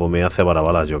impresora. Vale, pues me hace para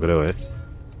balas, yo creo,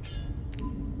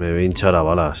 Me voy a hinchar a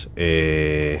balas.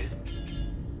 De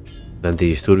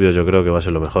antidisturbios yo creo que va a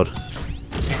ser lo mejor.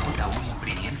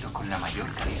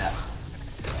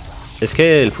 Es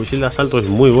que el fusil de asalto es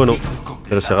muy bueno,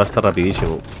 pero se gasta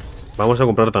rapidísimo. Vamos a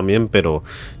comprar también, pero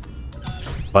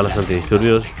balas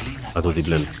antidisturbios a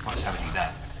tutiplén.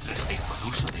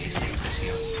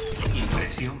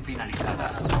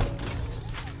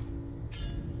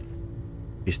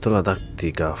 Pistola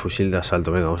táctica, fusil de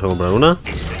asalto. Venga, vamos a comprar una.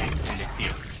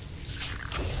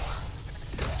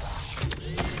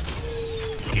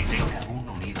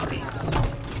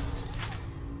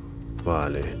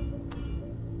 Vale.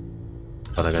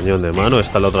 Para cañón de mano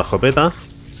está la otra escopeta.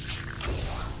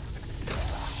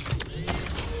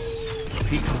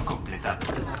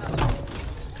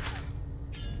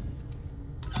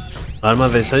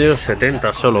 Armas de ensayo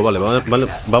 70 solo, vale,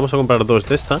 vamos a comprar 2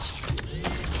 de estas.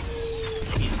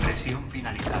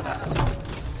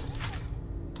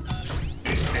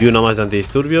 Y una más de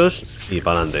antidisturbios y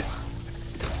para adelante.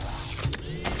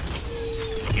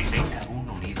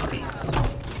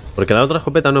 Porque la otra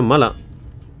escopeta no es mala,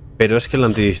 pero es que el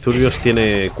antidisturbios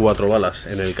tiene 4 balas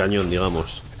en el cañón,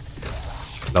 digamos.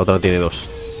 La otra tiene 2.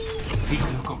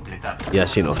 Y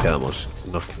así nos quedamos.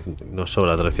 Nos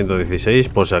sobra 316,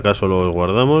 por si acaso lo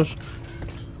guardamos.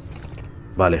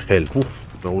 Vale, gel. Uf,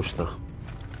 me gusta.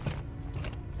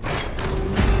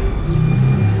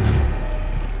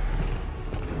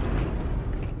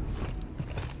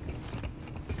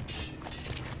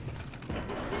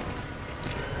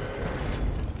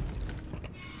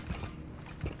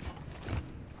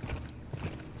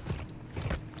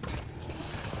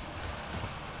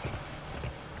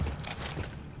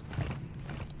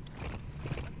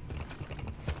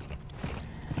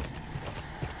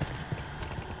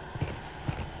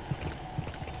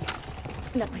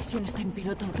 La prisión está en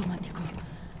piloto automático.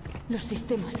 Los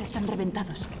sistemas están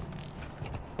reventados.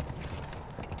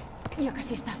 Ya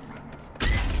casi está.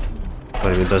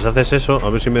 Vale, mientras haces eso, a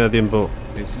ver si me da tiempo.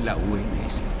 Es la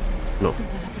UMS. No.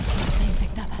 Toda la prisión está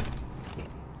infectada.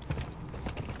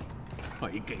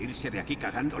 Hay que irse de aquí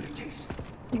cagando leches.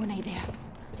 Buena idea.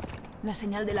 La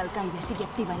señal del alcaide sigue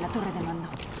activa en la torre de mando.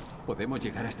 ¿Podemos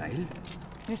llegar hasta él?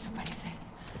 Eso parece.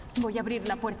 Voy a abrir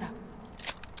la puerta.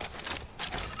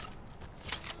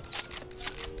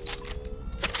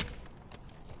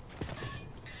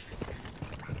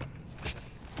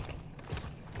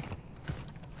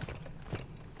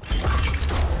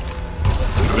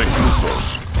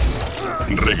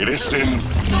 Regresen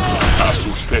a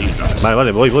sus celdas.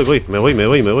 Vale, voy. Me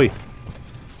voy.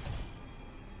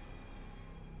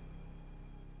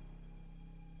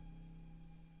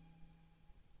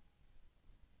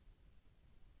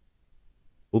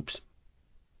 Ups.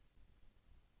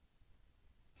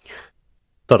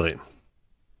 Torre.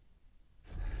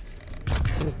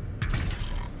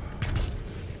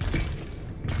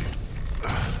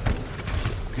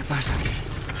 ¿Qué pasa aquí?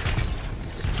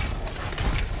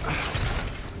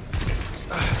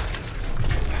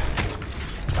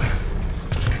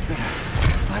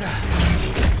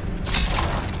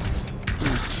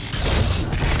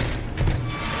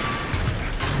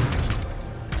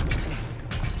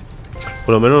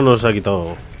 Por lo menos nos ha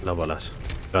quitado las balas.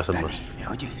 Las armas. ¿Me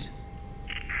oyes?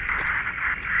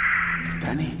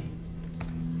 Dani.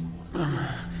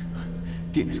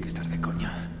 Tienes que estar de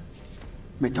coña.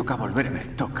 Me toca volver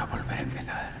a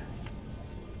empezar.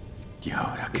 ¿Y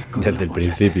ahora qué coño Desde el voy a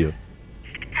principio.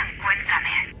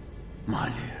 Encuéntrame.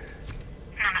 Mahler.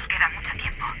 No nos queda mucho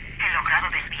tiempo. He logrado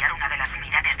desviar una de las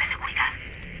unidades de seguridad.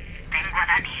 Tengo a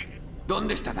Dani.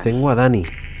 ¿Dónde está Dani? Tengo a Dani.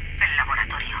 El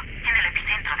laboratorio, en el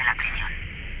epicentro de la prisión.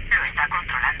 Lo está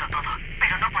controlando todo,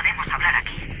 pero no podemos hablar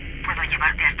aquí.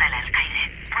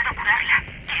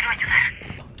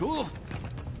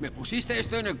 pusiste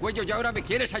esto en el cuello y ahora me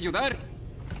quieres ayudar?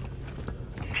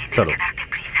 Claro.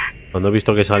 Cuando he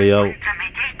visto que salía...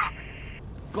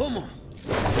 ¿Cómo?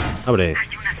 Abre.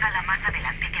 Hay una sala más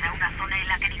adelante que da una zona en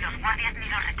la que ni los guardias ni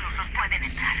los reclusos pueden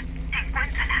entrar.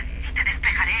 Encuéntrala y te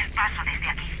despejaré el paso desde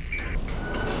aquí.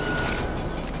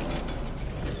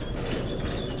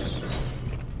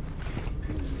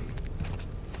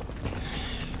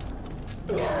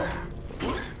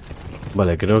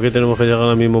 Vale, creo que tenemos que llegar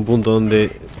al mismo punto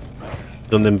donde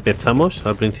empezamos,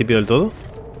 al principio del todo.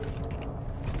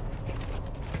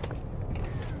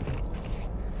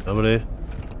 Abre.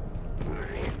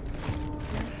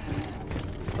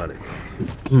 Vale.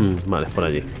 Vale, por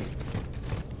allí. Estoy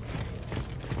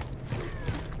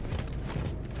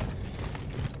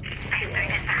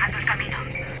despejando el camino.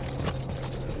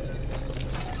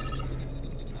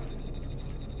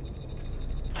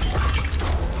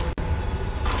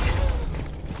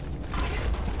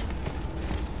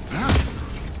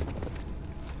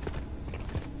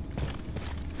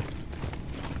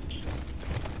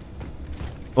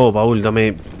 Oh, baúl,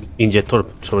 dame inyector,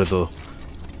 sobre todo.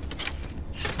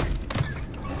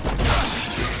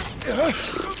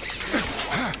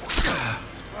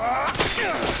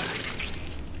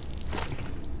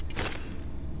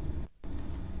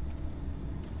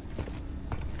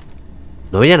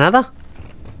 ¿No veía nada?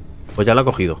 Pues ya lo ha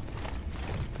cogido.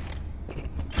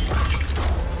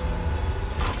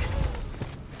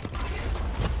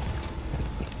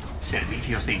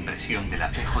 Servicios de impresión de la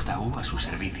CJU a su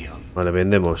servicio. Vale,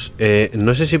 vendemos.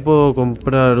 No sé si puedo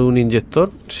comprar un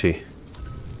inyector. Sí.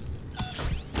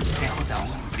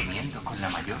 CJU imprimiendo con la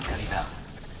mayor calidad.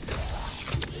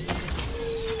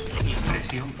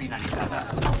 Impresión finalizada.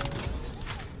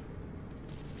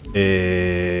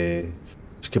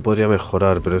 Es que podría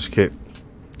mejorar, pero es que...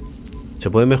 ¿Se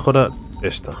puede mejorar?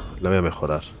 Esta, la voy a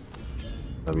mejorar.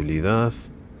 Habilidad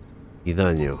y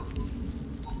daño.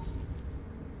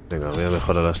 Venga, voy a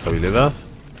mejorar la estabilidad.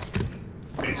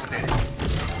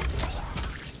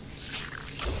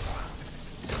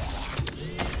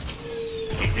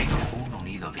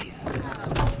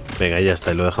 Venga, ya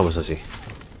está, y lo dejamos así.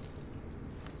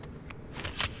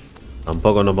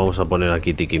 Tampoco nos vamos a poner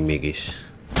aquí tiquismiquis.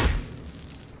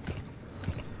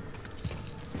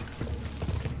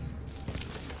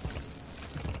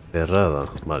 Cerrada,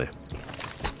 vale.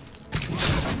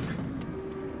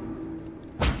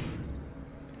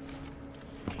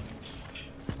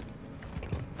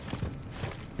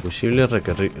 Fusible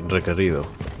requerido.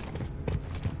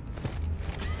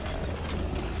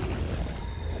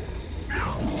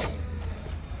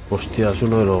 Hostia, es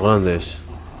uno de los grandes.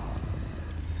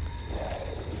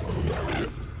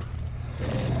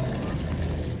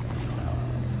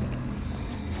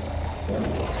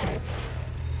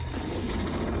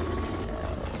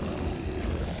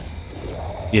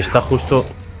 Y está justo...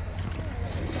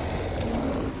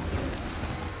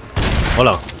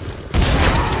 Hola.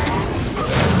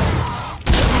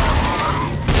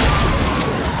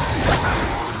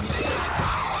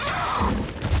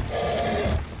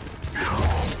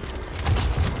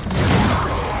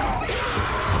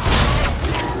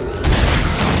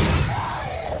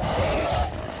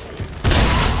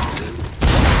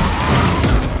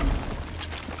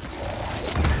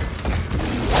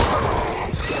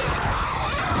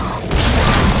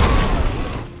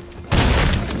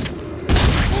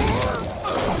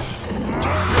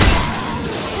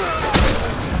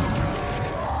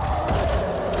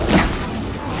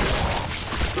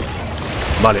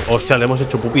 Vale, hostia, le hemos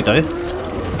hecho pupita, ¿eh?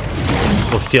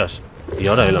 Hostias. Y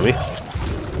ahora él a mí.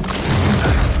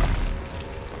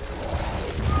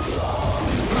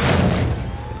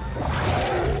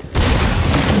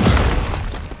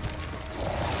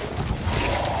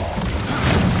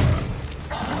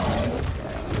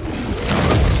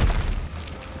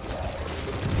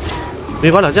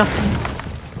 ¡Me balas ya!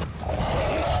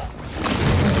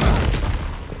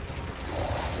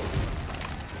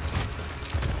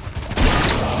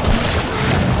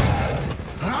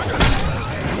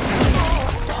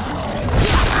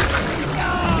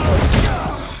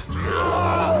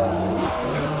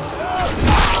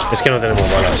 Es que no tenemos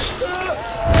balas.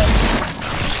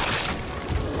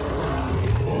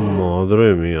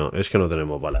 Madre mía, es que no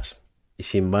tenemos balas. Y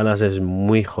sin balas es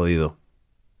muy jodido.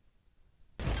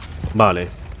 Vale,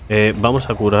 vamos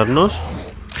a curarnos.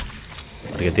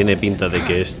 Porque tiene pinta de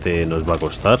que este nos va a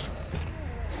costar.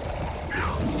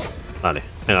 Vale,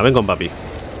 venga, ven con papi.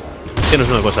 Tienes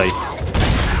una cosa ahí.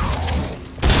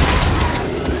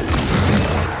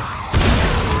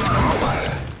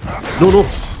 No,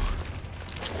 no.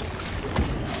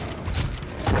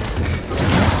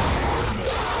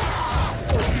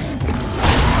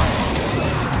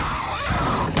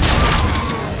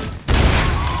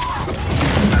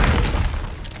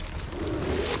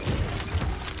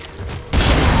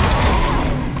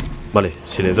 Vale,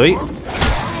 si le doy...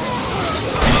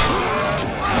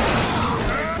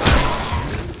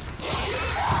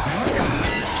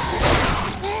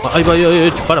 ¡Ay, ay,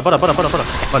 ay! Para!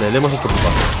 Vale, le hemos hecho culpa.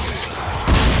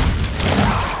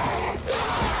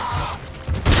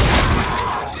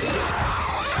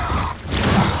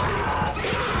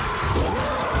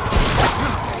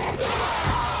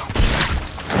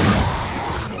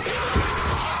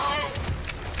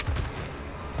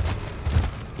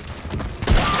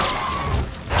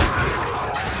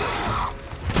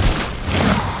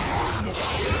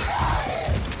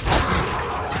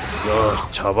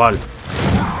 Dios, chaval.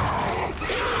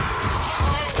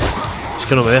 Es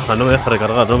que no me deja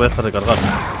recargar,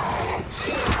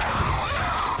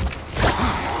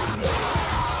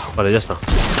 Vale, ya está.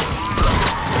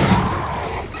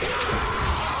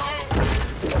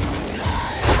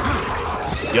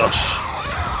 Dios.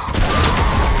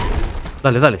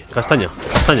 Dale, castañas.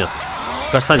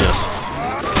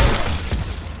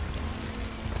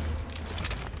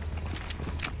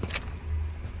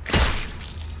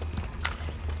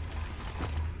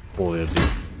 Joder, tío.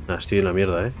 Estoy en la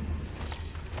mierda,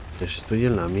 Estoy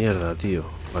en la mierda, tío.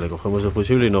 Vale, cogemos el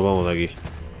fusible y nos vamos de aquí.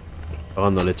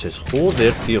 Pagando leches.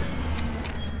 Joder, tío.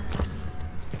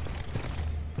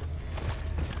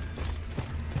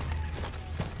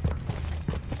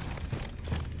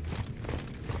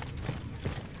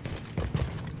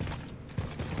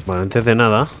 Vale, antes de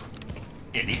nada,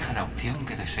 elija la opción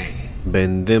que desee.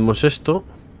 Vendemos esto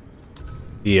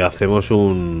y hacemos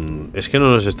un... Es que no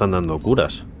nos están dando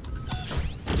curas.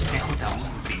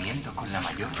 TJ1 pimiento con la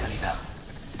mayor calidad.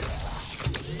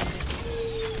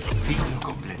 Ciclo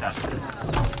completado.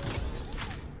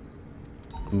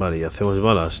 Vale, y hacemos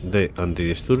balas de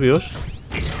antidisturbios.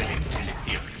 Excelente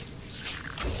elección.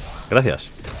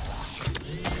 Gracias.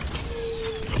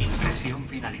 Impresión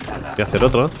finalizada. Voy a hacer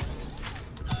otra.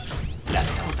 La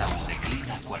TJ1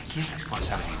 declina cualquier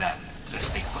responsabilidad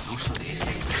respecto al uso de esta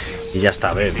impresión. Y ya está,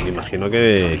 a ver, me imagino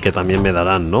que también me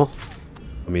darán, ¿no?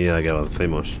 A medida que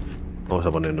avancemos. Vamos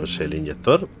a ponernos el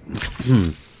inyector.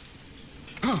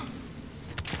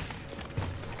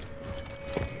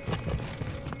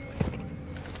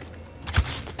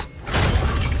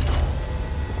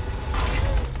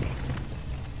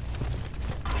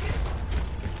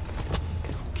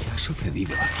 ¿Qué ha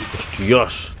sucedido aquí?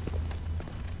 ¡Hostias!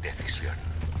 Decisión.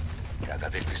 Cada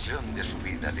decisión de su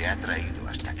vida le ha traído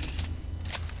hasta aquí.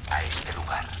 A este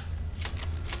lugar.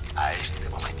 A este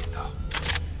momento.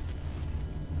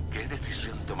 ¿Qué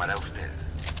decisión tomará usted,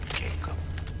 Jacob?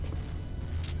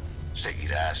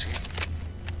 ¿Seguirá así?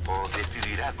 ¿O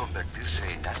decidirá convertirse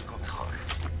en algo mejor?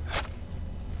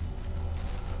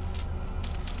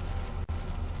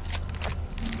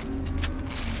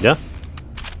 ¿Ya?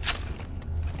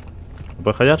 ¿Me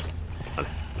puedes callar? Vale.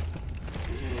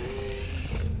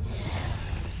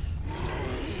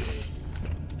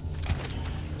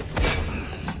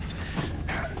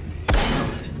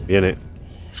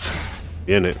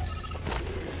 Viene.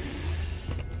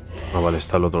 Ah, vale,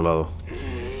 está al otro lado.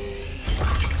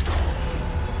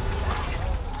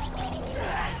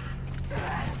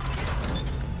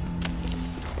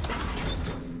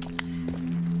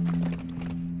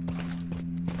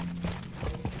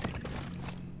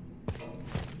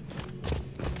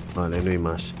 Vale, no hay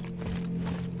más.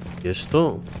 ¿Y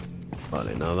esto?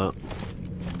 Vale, nada.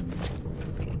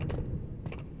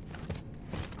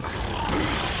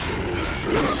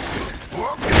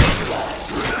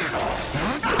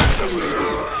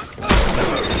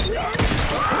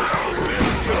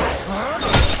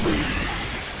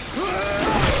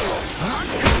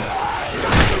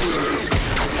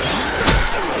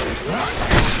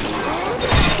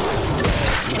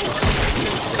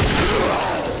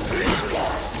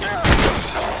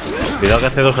 Cuidado que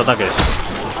hace dos ataques.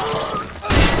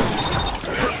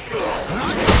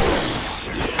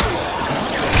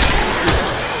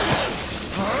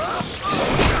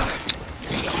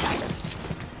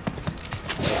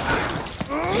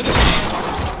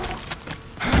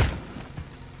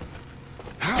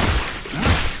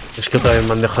 Es que otra vez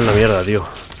me han dejado en la mierda, tío.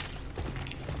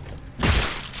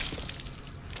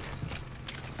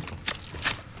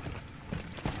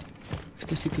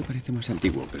 Este sitio parece más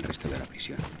antiguo que el resto de la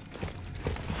prisión.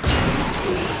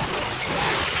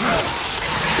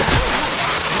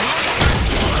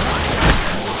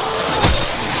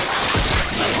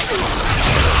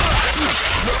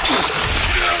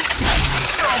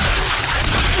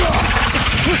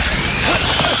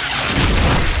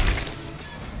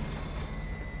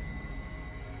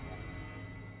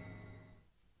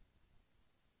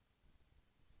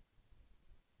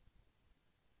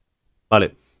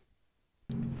 Vale.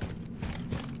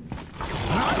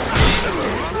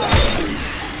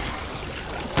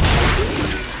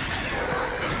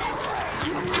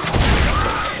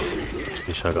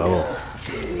 Se acabó.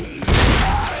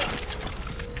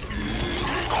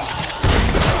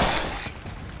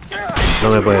 No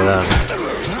me puede dar.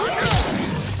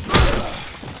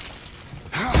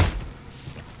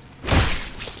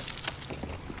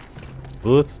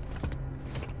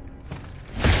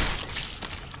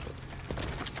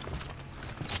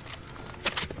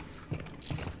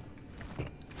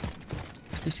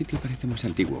 Este sitio parece más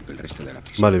antiguo que el resto de la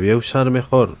prisión. Vale, voy a usar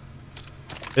mejor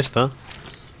esta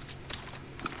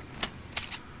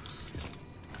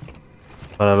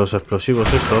para los explosivos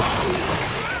estos.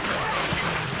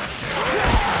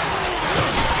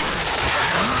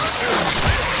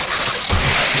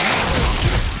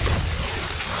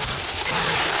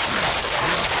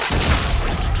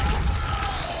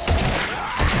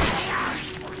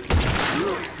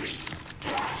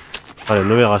 Vale,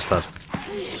 no voy a gastar.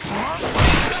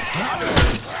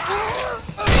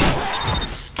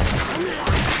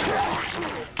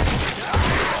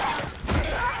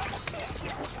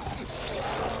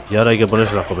 Y ahora hay que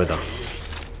ponerse la escopeta.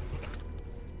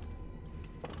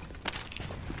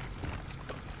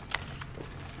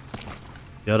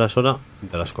 Y ahora es hora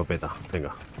de la escopeta.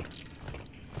 Venga.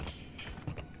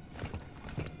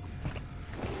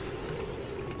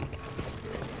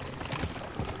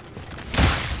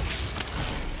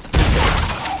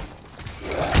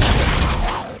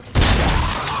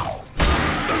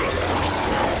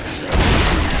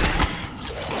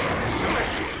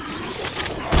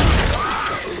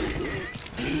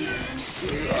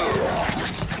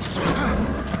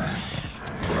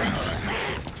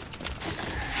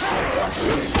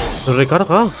 ¡Se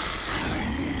recarga!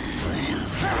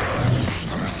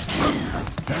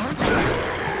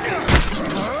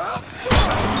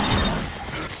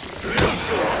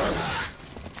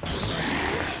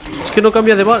 Es que no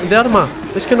cambia de arma.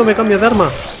 Es que no me cambia de arma.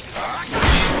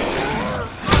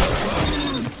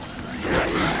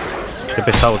 Qué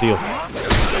pesado, tío.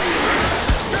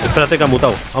 Espérate que ha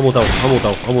mutado. Ha mutado.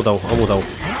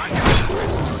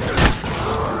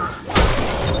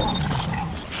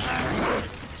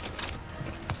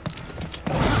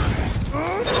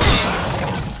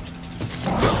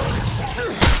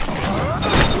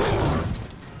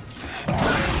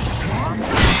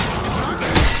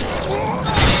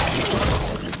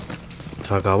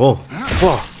 Se acabó.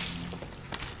 ¡Buah!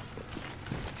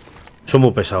 Son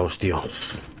muy pesados, tío.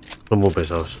 Son muy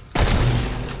pesados.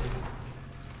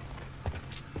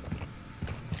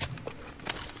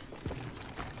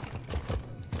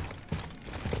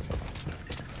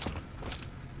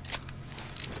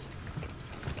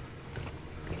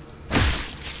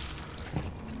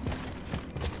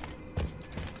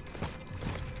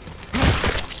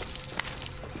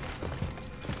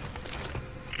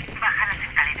 Baja las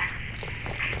escaleras.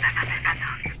 Te estás acercando.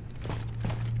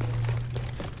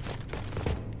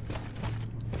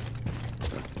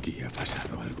 Aquí ha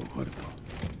pasado algo gordo.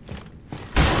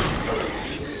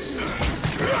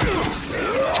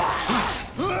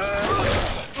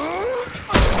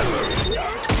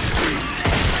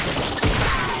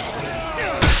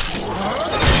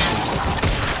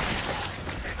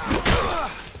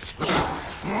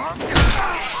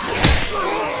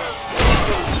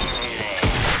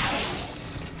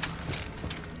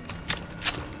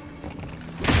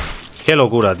 Qué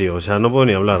locura, tío. O sea, no puedo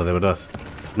ni hablar, de verdad.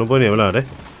 No puedo ni hablar, ¿eh?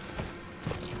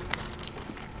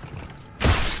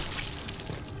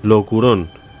 Locurón.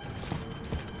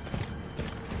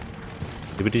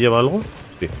 ¿Ibri lleva algo?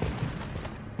 Sí.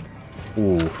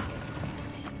 Uff.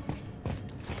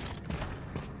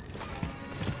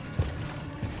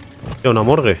 ¿Qué, una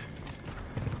morgue?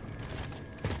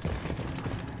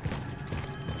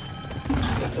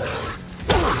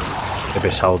 Qué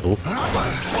pesado, tú.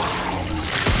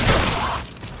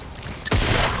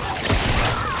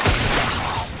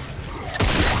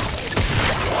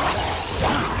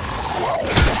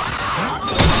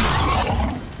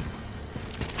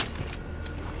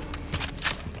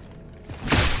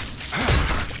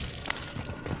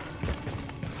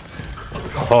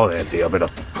 Joder, tío, pero...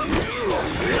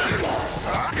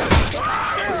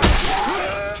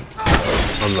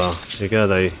 Anda, sí,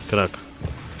 quédate ahí, crack.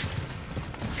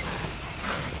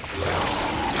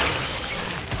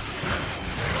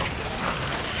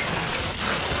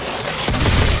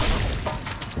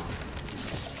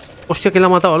 Hostia, que le ha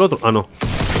matado al otro. Ah, no.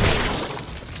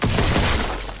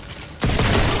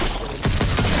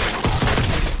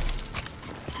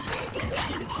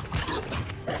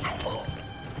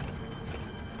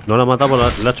 No la ha matado,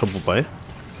 la ha hecho pupa, ¿eh?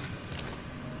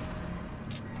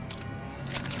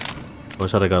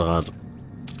 Vamos a recargar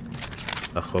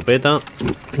la escopeta.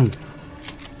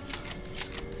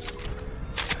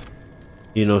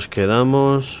 Y nos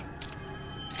quedamos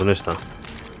 ¿Dónde está?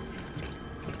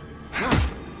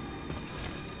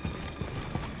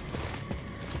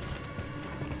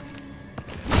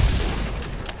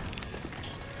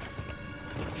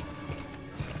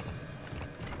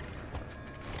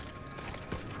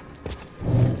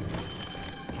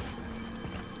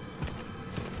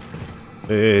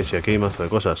 Sí, aquí hay mazo de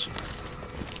cosas.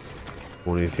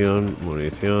 Munición,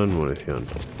 munición, munición.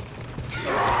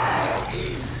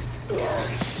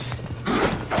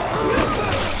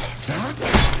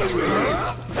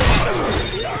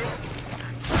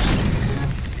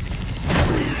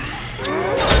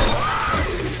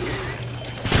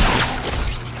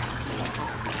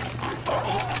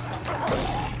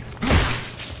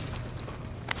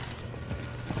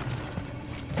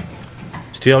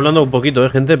 Estoy hablando un poquito,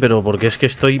 gente, pero porque es que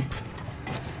estoy...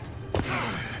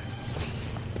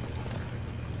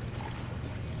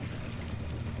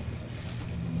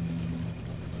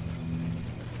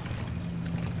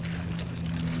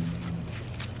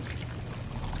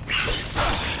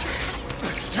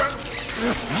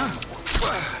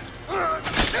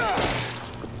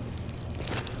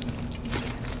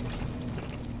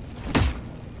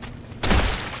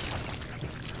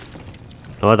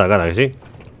 No va a atacar, ¿a que sí?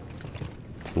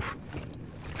 Uf.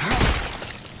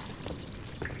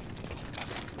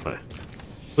 Vale.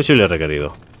 Fusible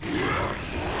requerido.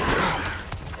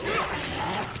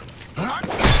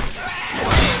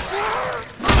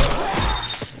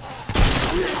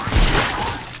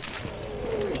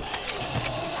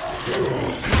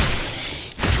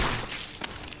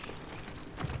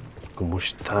 ¿Cómo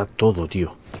está todo,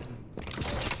 tío?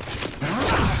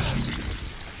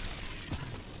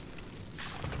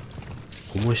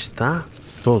 ¿Cómo está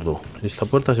todo? ¿Esta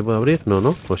puerta se puede abrir? No,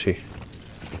 ¿no? Pues sí.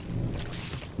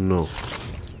 No.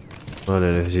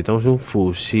 Vale, necesitamos un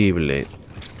fusible.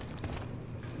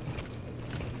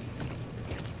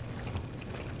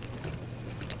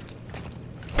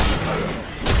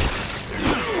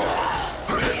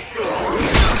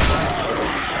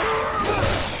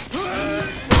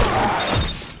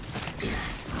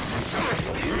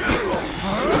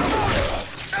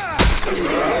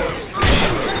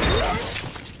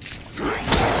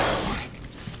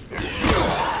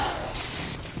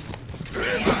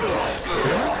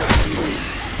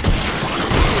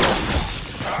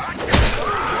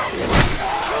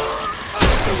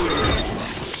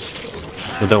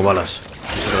 No tengo balas.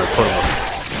 Se transforma.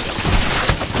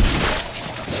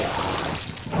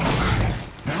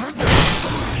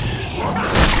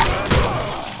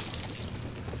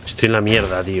 Estoy en la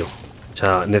mierda, tío. O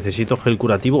sea, necesito gel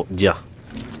curativo ya.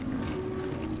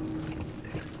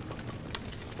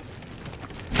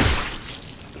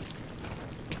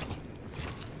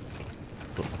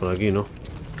 Por aquí no.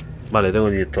 Vale, tengo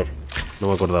el inyector. No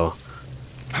me acordaba.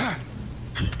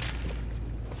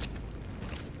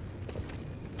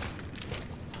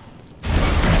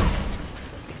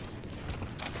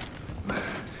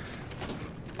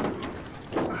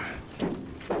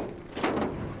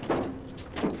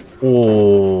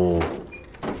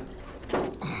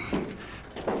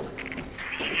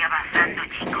 Sigue avanzando,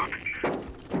 chico.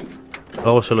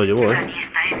 Algo se lo llevó, Nadie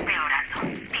está empeorando.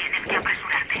 Tienes que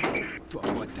apresurarte. Tú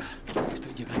aguanta.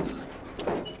 Estoy llegando.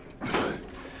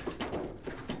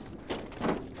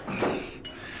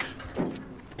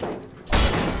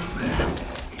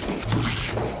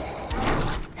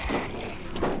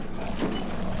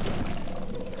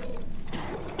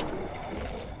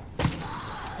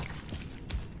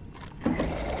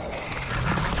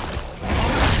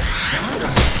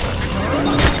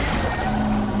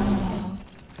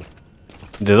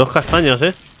 De 2 castañas,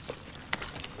 ¿eh?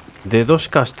 De 2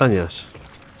 castañas.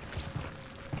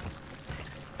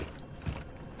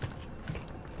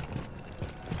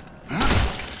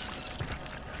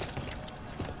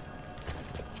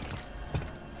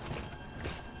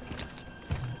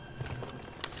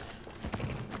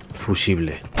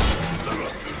 Fusible.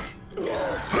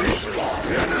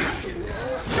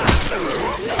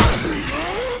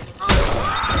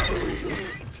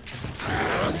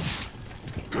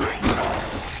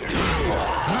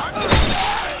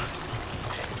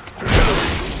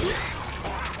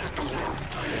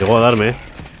 Llegó a darme, ¿eh?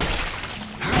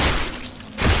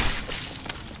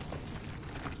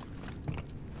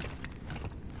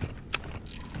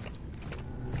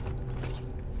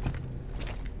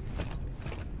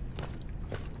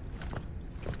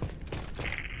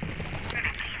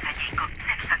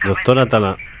 Doctora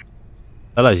Tala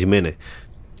Jiménez.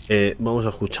 Vamos a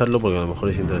escucharlo porque a lo mejor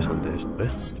es interesante esto,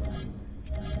 ¿eh?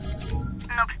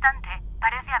 No obstante,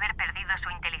 parece haber perdido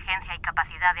su inteligencia y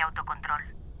capacidad de autocontrol.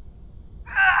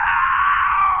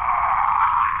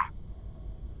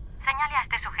 Señale a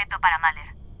este sujeto para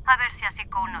Mahler.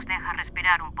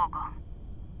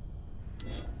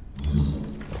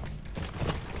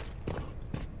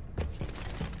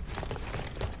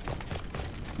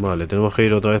 Vale, tenemos que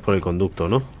ir otra vez por el conducto,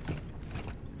 ¿no?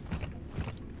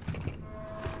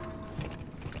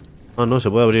 Ah, no,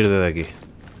 se puede abrir desde aquí.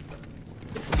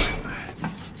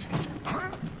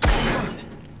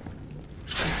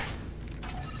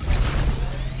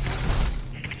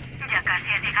 Ya casi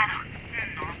has llegado.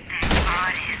 No te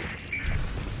pares.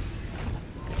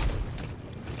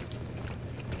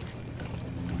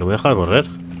 ¿No me deja correr?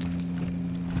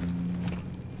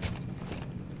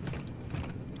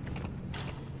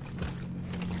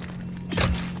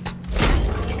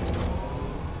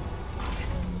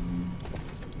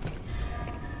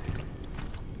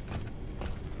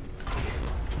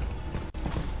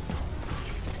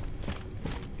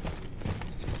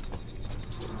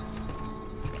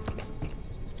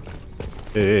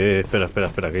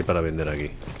 Espera, que hay para vender aquí.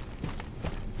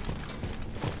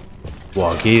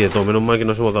 Buah, aquí de todo, menos mal que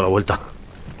nos hemos dado la vuelta.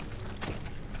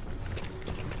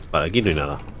 Vale, aquí no hay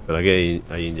nada. Pero aquí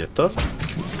hay inyector.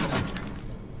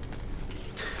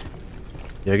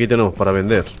 Y aquí tenemos para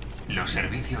vender. Los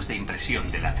servicios de impresión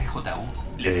de la CJU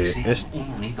le desean un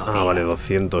unido día. Vale,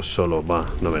 200 solo. Va,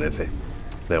 no merece.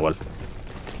 Da igual.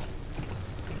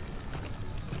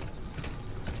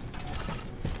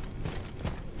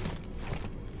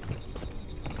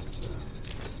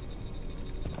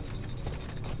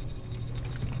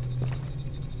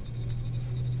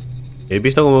 ¿Habéis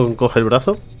visto cómo coge el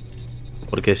brazo?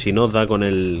 Porque si no da con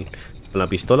la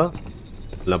pistola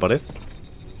en la pared.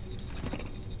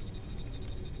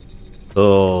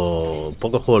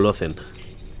 Pocos juegos lo hacen.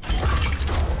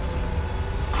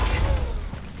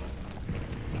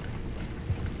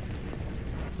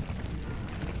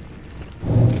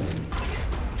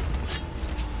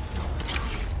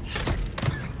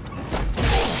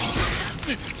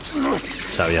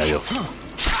 Sabía yo.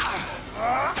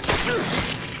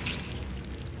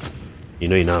 Y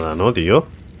no hay nada, ¿no, tío?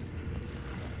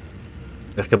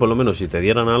 Es que por lo menos si te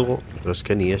dieran algo... Pero es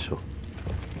que ni eso.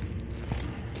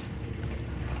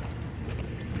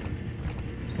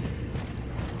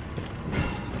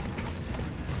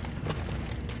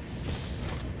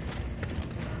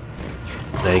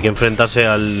 Hay que enfrentarse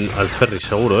al ferry,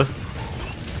 seguro, ¿eh?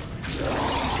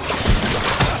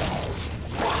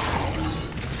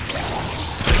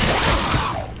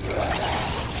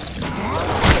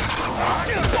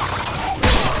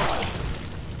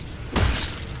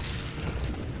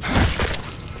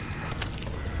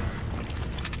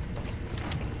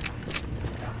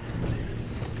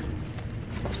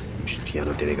 Hostia,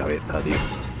 no tiene cabeza, tío.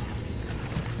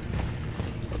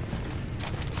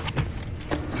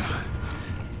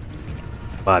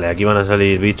 Vale, aquí van a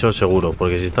salir bichos seguro,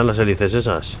 porque si están las hélices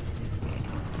esas...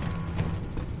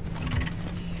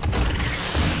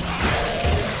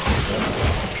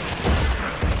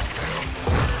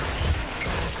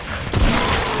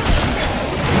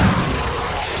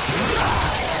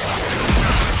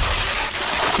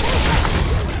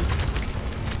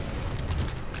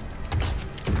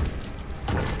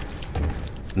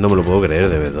 No me lo puedo creer,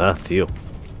 de verdad, tío.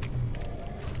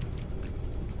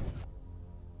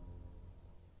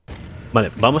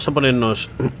 Vale, vamos a ponernos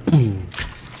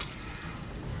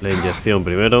la inyección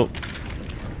primero.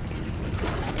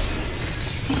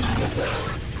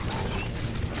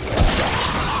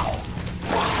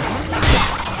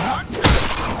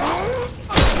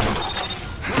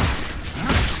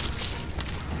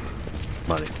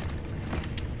 Vale.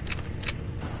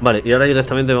 Vale, y ahora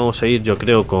directamente vamos a ir, yo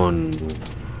creo, con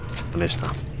esta.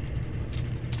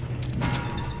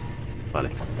 Vale.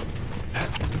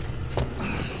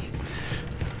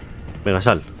 Venga,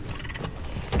 sal.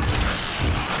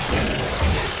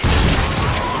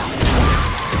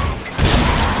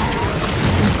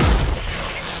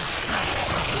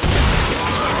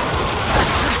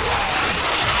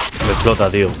 Me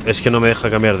explota, tío. Es que no me deja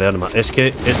cambiar de arma. Es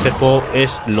que este juego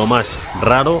es lo más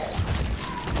raro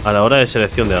a la hora de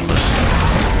selección de armas.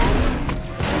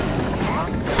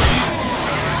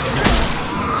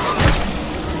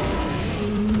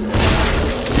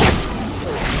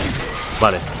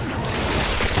 Vale.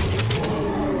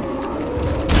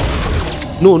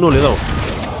 No, no le he dado.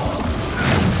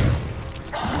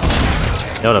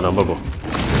 Y ahora tampoco.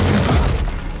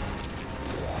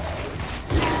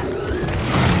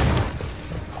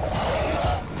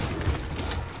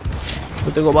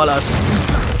 No tengo balas.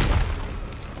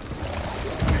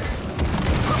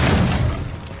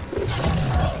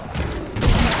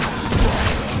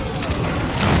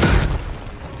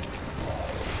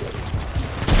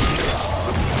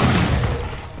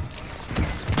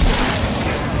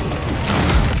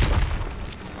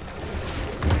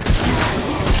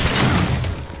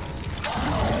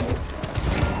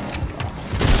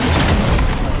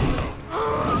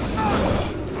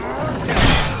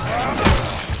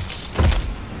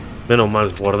 Menos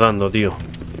mal, guardando, tío.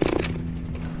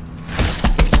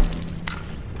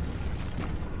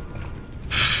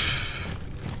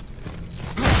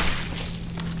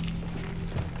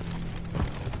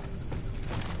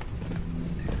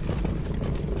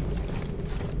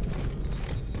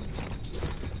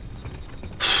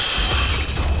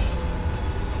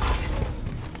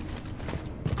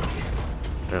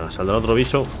 Venga, saldrá otro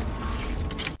bicho.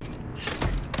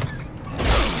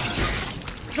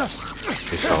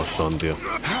 Pesados son, tío.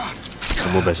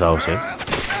 Son muy pesados,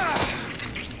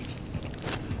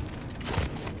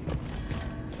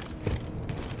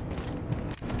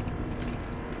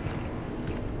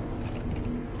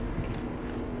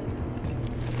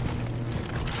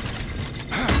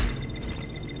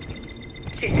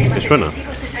 Sistema ¿Qué suena?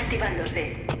 defensivos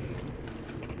desactivándose.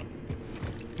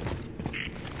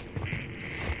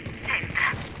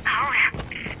 Entra. Ahora.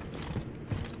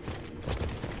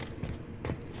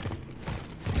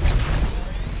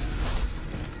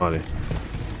 Vale.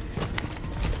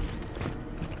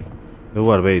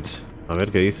 Edward Bates. A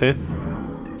ver qué dice.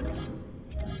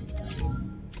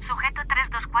 Sujeto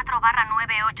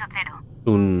 324/980.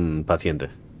 Un paciente.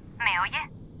 ¿Me oye?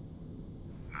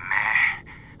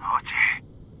 Oye.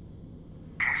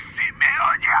 Que sí me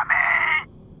oye a mí.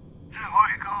 Lo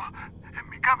oigo en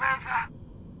mi cabeza.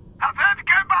 ¡Haced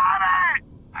que pare!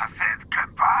 ¡Haced que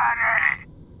pare!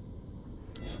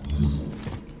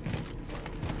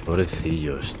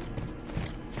 Pobrecillos.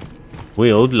 Muy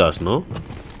Outlast, ¿no?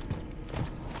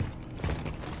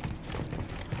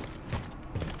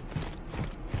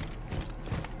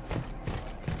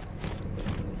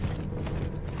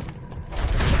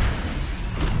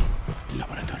 El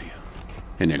laboratorio.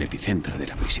 En el epicentro de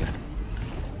la prisión.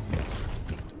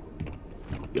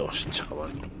 Dios,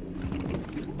 chaval.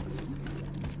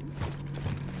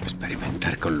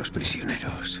 Experimentar con los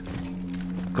prisioneros.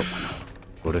 ¿Cómo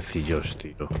no? Pobrecillos,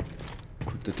 tío.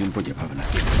 ¿Cuánto tiempo llevaban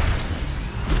aquí?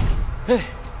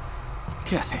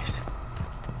 ¿Qué haces?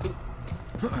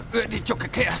 He dicho que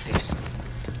 ¿qué haces?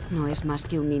 No es más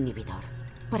que un inhibidor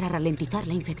para ralentizar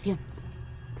la infección.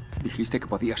 Dijiste que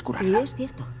podías Y curarla. es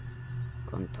cierto,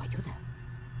 con tu ayuda.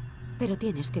 Pero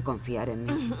tienes que confiar en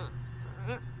mí.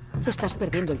 Estás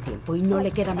perdiendo el tiempo y no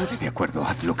le queda mucho. De acuerdo,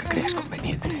 haz lo que creas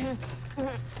conveniente.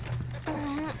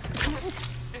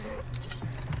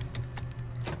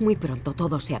 Muy pronto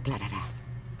todo se aclarará.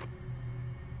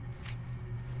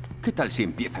 ¿Qué tal si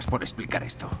empiezas por explicar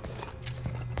esto?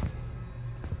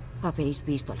 Habéis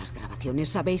visto las grabaciones,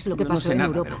 sabéis lo que No pasó sé en nada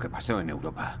Europa. de lo que pasó en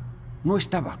Europa. No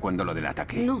estaba cuando lo del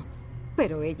ataque. No,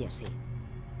 pero ella sí.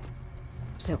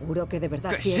 Seguro que de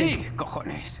verdad ¡Que quieres. sí,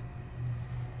 cojones!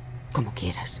 Como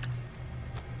quieras.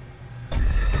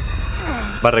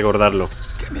 Va a recordarlo.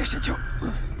 ¿Qué me has hecho?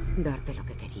 Darte lo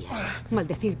que querías.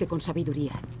 Maldecirte con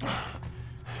sabiduría.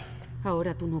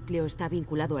 Ahora tu núcleo está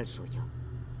vinculado al suyo.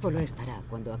 O lo estará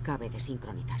cuando acabe de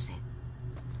sincronizarse.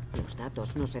 Los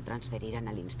datos no se transferirán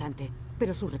al instante,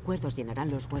 pero sus recuerdos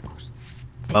llenarán los huecos.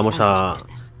 Te Vamos darán a...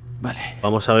 respuestas. Vale.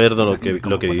 Vamos a ver de lo Dime que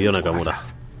cómo vivió podemos Nakamura.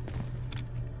 jugarla.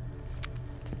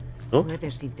 ¿No?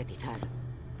 Puedes sintetizar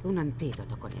un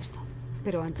antídoto con esto.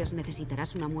 Pero antes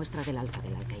necesitarás una muestra del alfa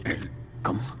del alcaide.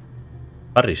 ¿Cómo?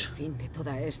 Harris. Fin de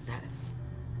toda esta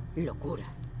locura.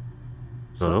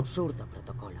 Su No, no. absurdo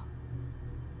protocolo.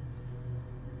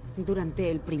 Durante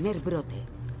el primer brote,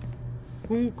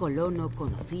 un colono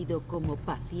conocido como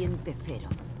Paciente Cero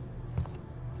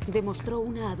demostró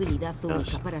una habilidad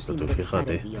única para pero tú sintetizar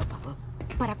fíjate. el biófago,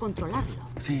 para controlarlo.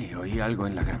 Sí, oí algo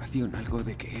en la grabación, algo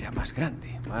de que era más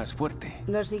grande, más fuerte.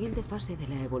 La siguiente fase de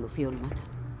la evolución humana.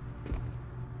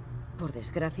 Por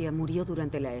desgracia, murió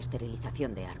durante la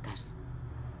esterilización de Arcas.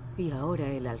 Y ahora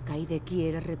el alcaide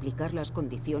quiere replicar las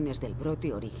condiciones del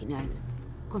brote original,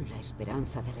 con la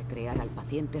esperanza de recrear al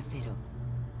Paciente Cero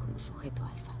como sujeto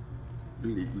alfa.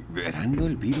 ¿Liberando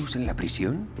el virus en la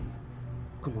prisión?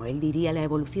 Como él diría, la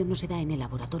evolución no se da en el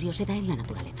laboratorio, se da en la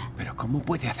naturaleza. ¿Pero cómo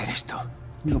puede hacer esto?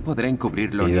 No podrá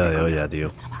encubrirlo ni Idea de de coña. olla, tío.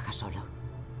 Trabaja solo.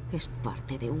 Es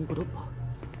parte de un grupo.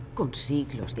 Con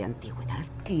siglos de antigüedad,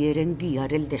 quieren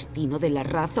guiar el destino de la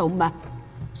raza humana.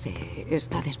 Se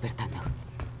está despertando.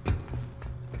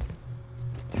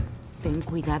 Ten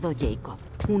cuidado, Jacob.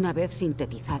 Una vez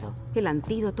sintetizado, el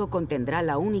antídoto contendrá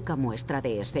la única muestra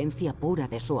de esencia pura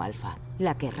de su alfa.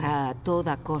 La querrá a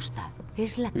toda costa.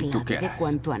 Es la ¿Y tú qué clave de harás?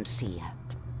 cuanto ansía.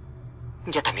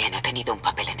 Yo también he tenido un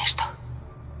papel en esto.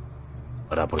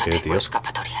 Ahora, ¿por No qué, tengo tío?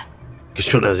 escapatoria. ¿Qué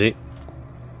suena así?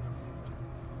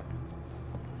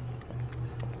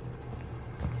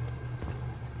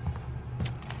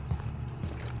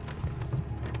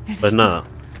 Pues nada,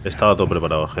 estaba todo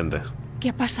preparado, gente. ¿Qué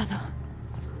ha pasado?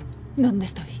 ¿Dónde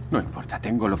estoy? No importa,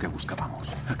 tengo lo que buscábamos.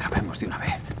 Acabemos de una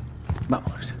vez.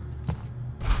 Vamos.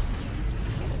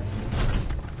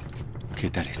 ¿Qué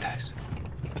tal estás?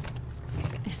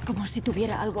 Es como si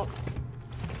tuviera algo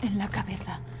en la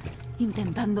cabeza,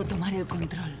 intentando tomar el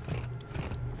control.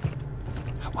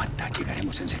 Aguanta,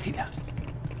 llegaremos enseguida.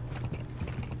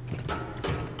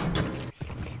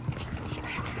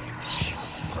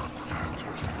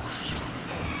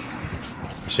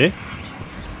 ¿Sí?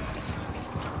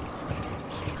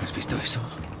 ¿Has visto eso?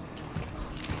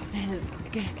 ¿El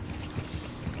qué?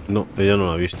 No, ella no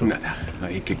lo ha visto. Nada,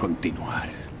 hay que continuar.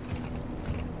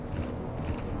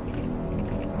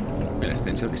 El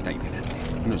ascensor está ahí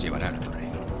delante. Nos llevará a la torre.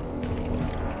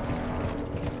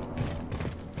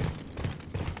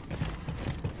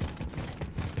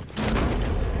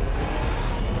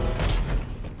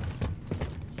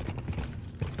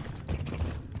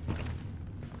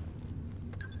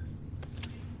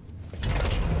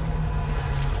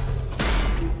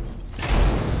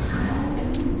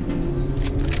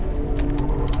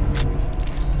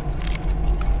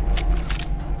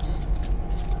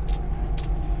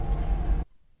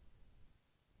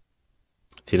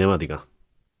 Cinemática.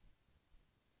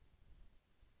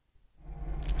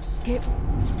 ¿Qué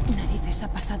narices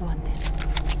ha pasado antes?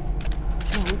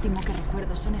 Lo último que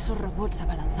recuerdo son esos robots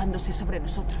abalanzándose sobre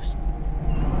nosotros.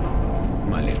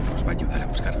 Malen nos va a ayudar a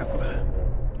buscar la cura.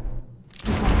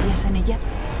 ¿Tú confías en ella?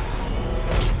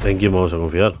 ¿En quién vamos a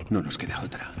confiar? No nos queda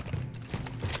otra.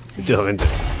 Sí, Efectivamente.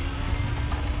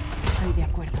 estoy de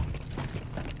acuerdo.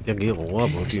 Tío, qué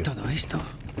guapo, ¿Qué es tío. todo esto?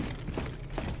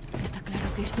 Está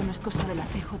claro que esto no es cosa de la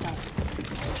CJ.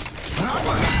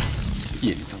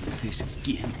 ¿Y entonces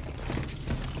quién?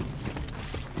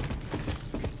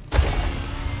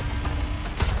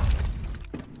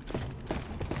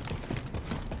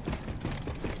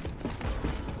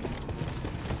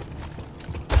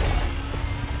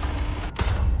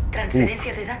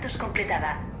 Transferencia de datos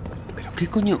completada. ¿Pero qué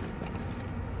coño?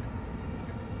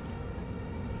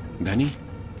 ¿Dani?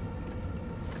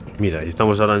 Mira, ahí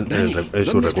estamos ahora en Dani, en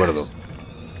su ¿dónde recuerdo. estás?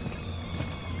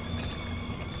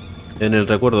 En el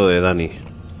recuerdo de Dani. Y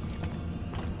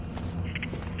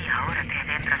ahora te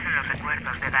adentras en los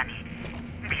recuerdos de Dani.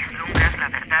 Vislumbras la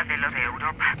verdad de lo de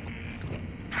Europa.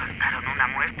 Soltaron una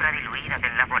muestra diluida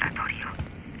del laboratorio.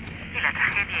 Y la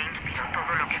tragedia inspiró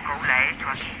todo lo que Cole ha hecho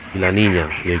aquí. Y la niña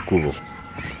y el cubo.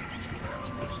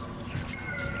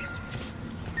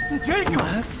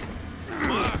 ¿Max?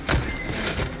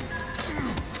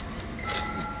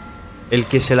 El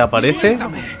que se le aparece.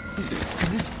 Suéltame. ¿De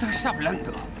qué estás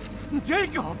hablando?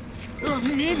 ¡Jacob!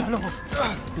 ¡Míralo!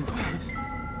 ¿Lo ves?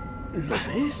 ¿Lo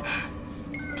ves?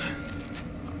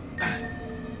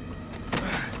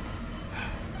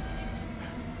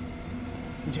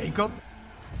 ¿Jacob?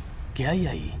 ¿Qué hay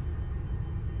ahí?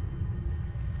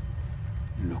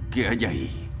 Lo que hay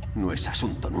ahí no es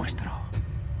asunto nuestro.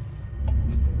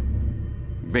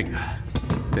 Venga,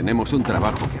 tenemos un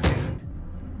trabajo que hacer.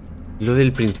 Lo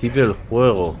del principio del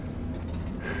juego.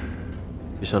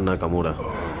 Esa Nakamura.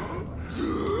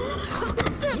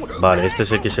 Vale, este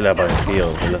es el que se le ha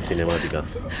aparecido en la cinemática.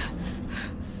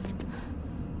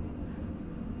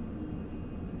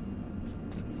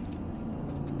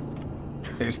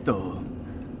 Esto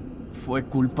fue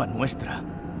culpa nuestra.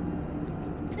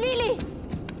 ¡Lily!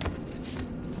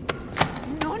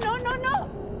 ¡No, no, no, no!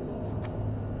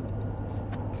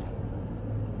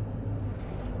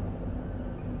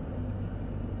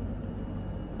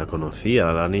 La conocía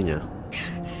a la niña.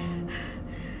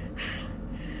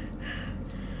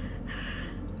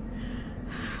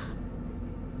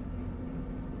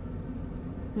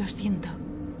 Lo siento.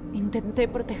 Intenté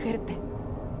protegerte.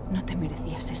 No te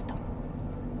merecías esto.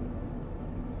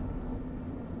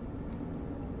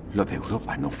 Lo de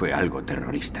Europa no fue algo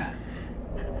terrorista.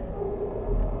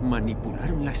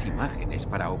 Manipularon las imágenes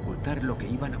para ocultar lo que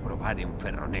iban a probar en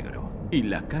Ferro Negro. Y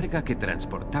la carga que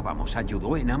transportábamos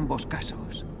ayudó en ambos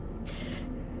casos.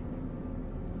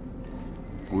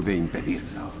 Pude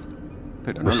impedirlo,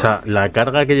 pero no O sea, lo hice. la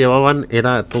carga que llevaban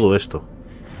era todo esto.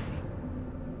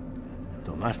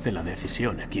 Tomaste la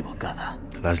decisión equivocada.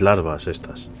 Las larvas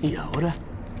estas. ¿Y ahora?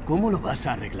 ¿Cómo lo vas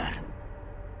a arreglar?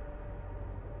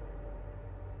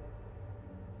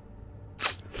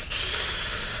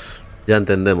 Ya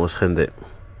entendemos, gente.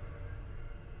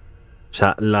 O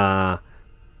sea, la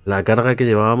carga que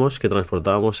llevábamos, que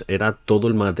transportábamos, era todo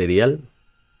el material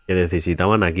que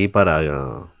necesitaban aquí para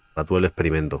todo el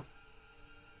experimento.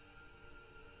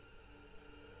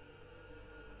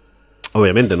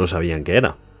 Obviamente no sabían qué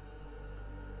era.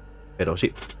 Pero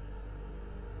sí.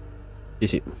 Sí,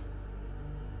 sí.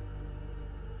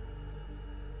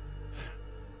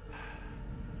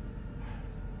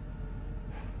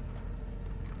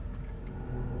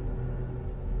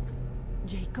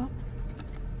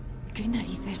 ¿Qué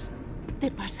narices te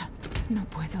pasa? No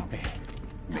puedo.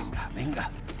 Venga, venga.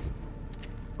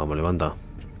 Vamos, levanta.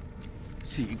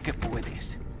 Sí que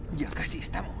puedes. Ya casi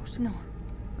estamos. No.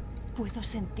 Puedo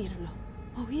sentirlo,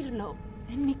 oírlo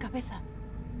en mi cabeza.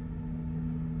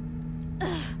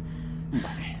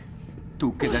 Vale.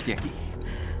 Tú quédate aquí.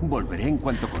 Volveré en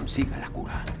cuanto consiga la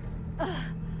cura.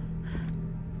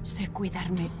 Sé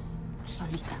cuidarme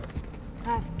solita.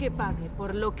 Haz que pague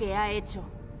por lo que ha hecho.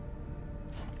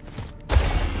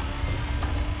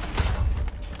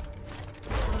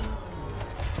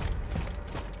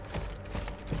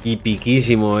 Y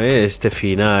piquísimo, este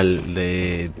final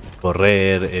de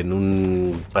correr en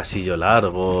un pasillo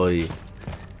largo y...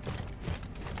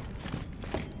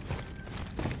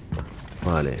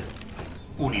 Vale.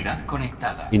 Unidad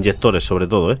conectada. Inyectores sobre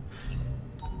todo,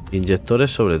 Inyectores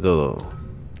sobre todo.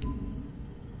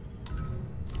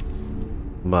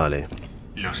 Vale.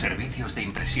 Los servicios de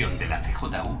impresión de la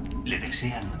CJU le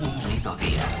desean un unido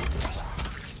día.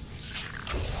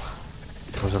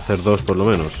 Vamos a hacer 2 por lo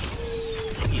menos.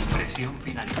 Impresión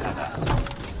finalizada.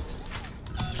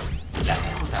 La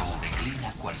CJU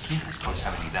declina cualquier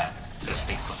responsabilidad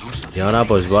respecto al uso de... Y ahora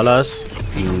pues balas...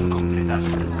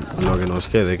 lo que nos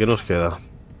quede. ¿Qué nos queda?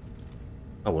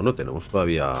 Ah, bueno, tenemos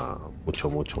todavía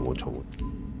mucho.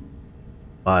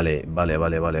 Vale.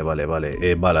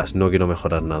 Balas, no quiero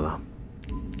mejorar nada.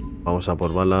 Vamos a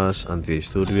por balas,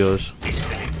 antidisturbios.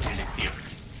 Excelente elección.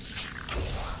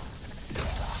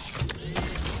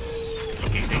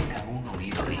 Que tenga un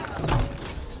unido día.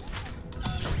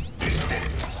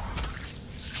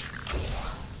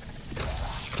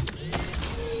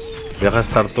 Voy a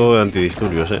gastar todo de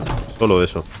antidisturbios, solo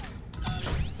eso.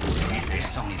 Utilice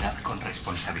esta unidad con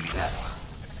responsabilidad.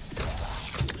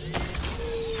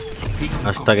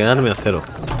 Hasta quedarme a 0.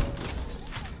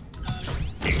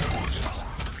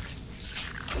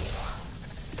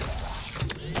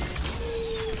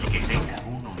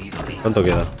 ¿Cuánto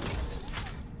queda?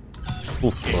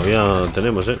 Uf, todavía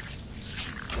tenemos,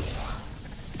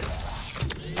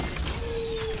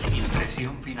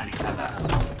 Impresión finalizada.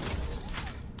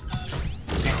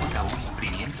 CJU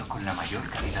imprimiendo con la mayor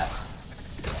calidad.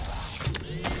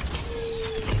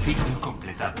 Ciclo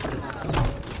completado.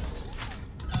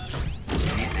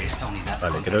 Utilice esta unidad.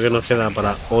 Vale, creo que nos queda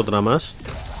para otra más.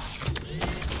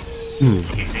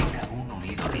 Que tenga un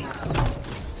unido día.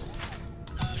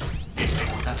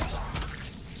 Ejecutado.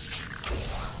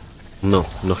 No,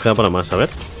 nos queda para más, a ver.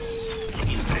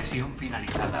 Impresión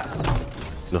finalizada.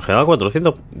 Nos queda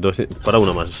 400, 200, para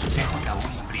uno más.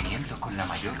 CJU imprimiendo con la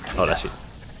mayor calidad. Ahora sí.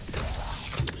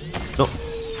 No,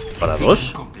 para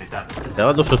 2.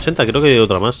 Quedaba 280, creo que hay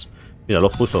otra más. Mira, lo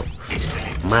puso.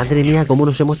 Madre mía, cómo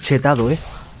nos hemos chetado, Que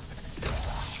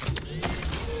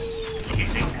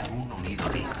tenga un unido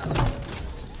día.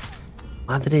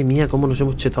 Madre mía, cómo nos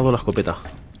hemos chetado la escopeta.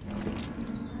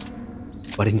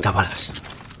 40 balas.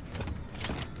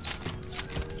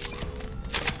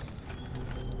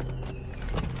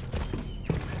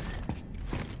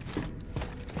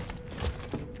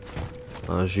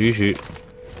 Ah, sí.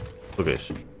 ¿Esto qué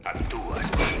es?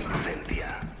 Actúas con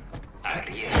inocencia.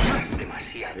 Arriesgas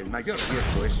demasiado. El mayor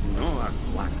riesgo es no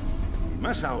actuar. Y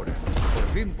más ahora. Por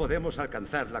fin podemos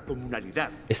alcanzar la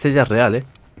comunalidad. Este ya es real,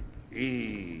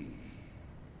 Y...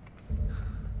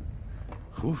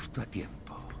 justo a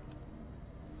tiempo.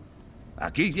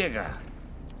 Aquí llega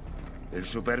el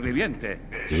superviviente.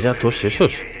 Mira todos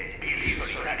esos.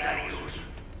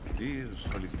 Ir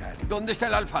solitario. ¿Dónde está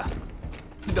el alfa?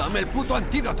 ¡Dame el puto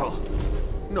antídoto!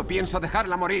 No pienso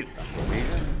dejarla morir.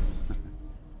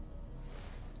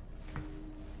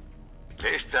 Le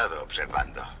he estado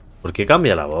observando. ¿Por qué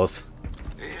cambia la voz?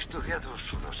 He estudiado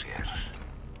su dossier.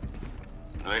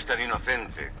 No es tan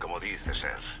inocente como dice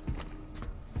ser.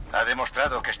 Ha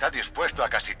demostrado que está dispuesto a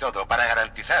casi todo para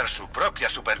garantizar su propia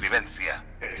supervivencia.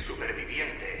 El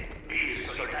superviviente, ir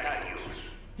solitarios.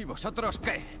 ¿Y vosotros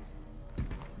qué?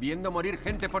 ¿Viendo morir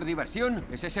gente por diversión?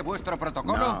 ¿Es ese vuestro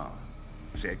protocolo? No,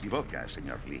 se equivoca,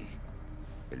 señor Lee.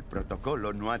 El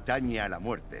protocolo no atañe a la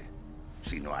muerte,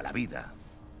 sino a la vida.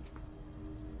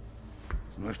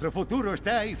 Nuestro futuro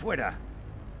está ahí fuera.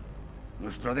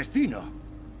 Nuestro destino.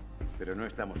 Pero no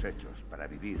estamos hechos para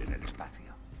vivir en el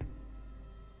espacio.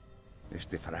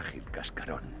 Este frágil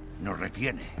cascarón nos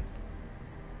retiene.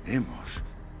 Hemos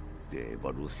de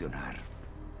evolucionar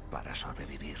para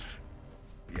sobrevivir.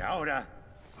 Y ahora,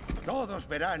 todos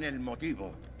verán el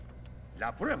motivo.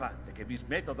 La prueba de que mis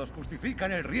métodos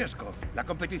justifican el riesgo. La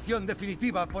competición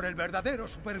definitiva por el verdadero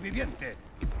superviviente.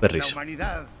 Berris. La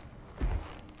humanidad.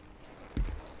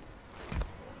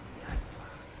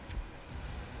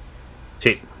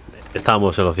 Sí,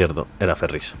 estábamos en lo cierto. Era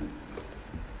Ferris.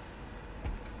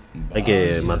 Hay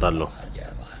que matarlo.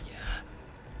 Vaya.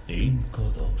 5,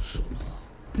 2,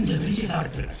 1. Debería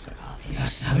darte las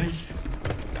gracias, ¿sabes?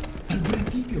 Al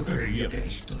principio creía que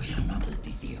esto era una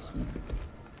maldición.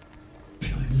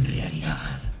 Pero en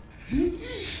realidad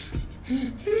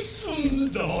es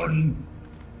un don.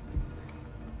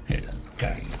 El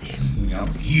alcaide me ha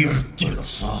abierto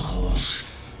los ojos.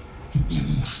 Me ha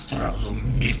mostrado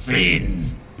mi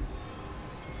fin.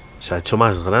 Se ha hecho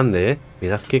más grande, ¿eh?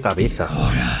 Mirad qué cabeza.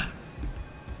 Ahora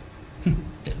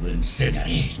te lo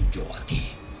enseñaré yo a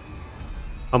ti.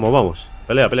 Vamos.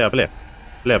 Pelea.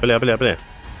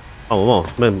 Vamos.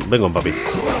 Ven con papi.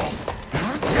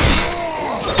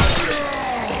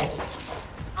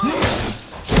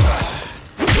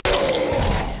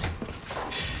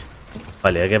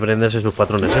 Vale, hay que aprenderse sus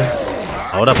patrones, ¿eh?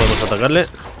 Ahora podemos atacarle,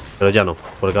 pero ya no,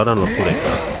 porque ahora nos cure.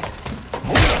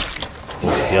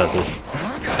 Hostia, tú.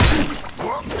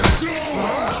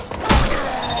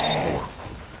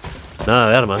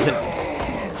 Nada de armas, ¿eh?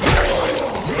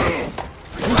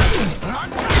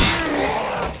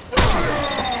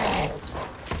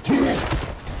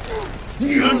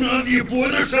 ¡Ya nadie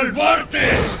puede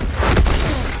salvarte!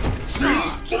 ¡Sin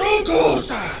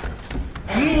trucos!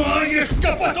 ¡No hay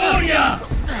escapatoria!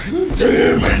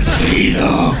 ¡Te he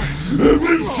vencido! ¡He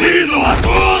vencido a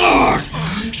todos!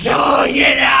 ¡Soy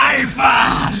el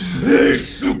alfa! ¡He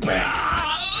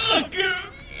superado! ¿Qué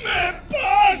me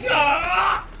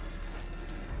pasa?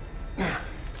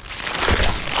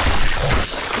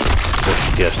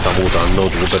 Hostia, está mutando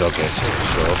tú, pero ¿qué es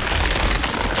eso?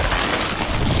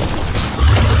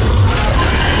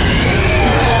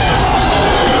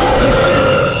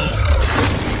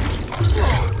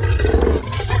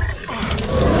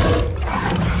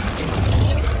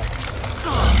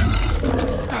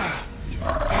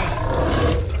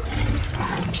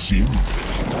 Siempre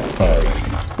hay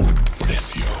un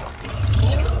precio.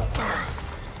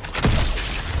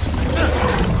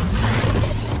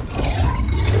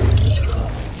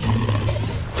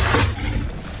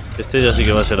 Este ya sí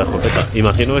que va a ser la escopeta.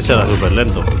 Imagino que será súper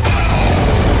lento.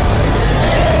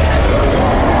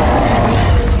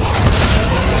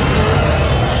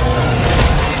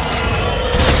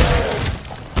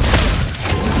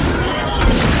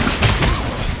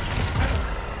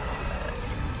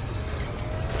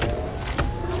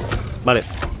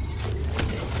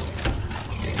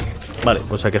 Vale,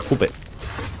 pues a que escupe.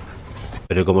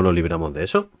 Pero ¿y cómo nos libramos de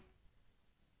eso?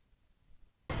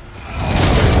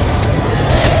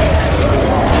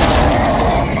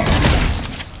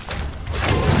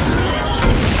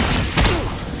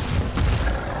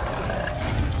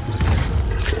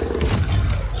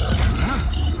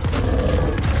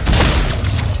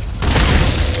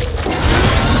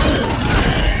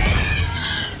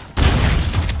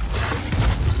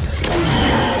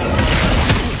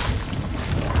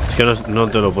 No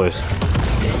te lo puedes.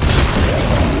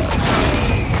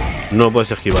 No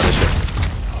puedes esquivar eso.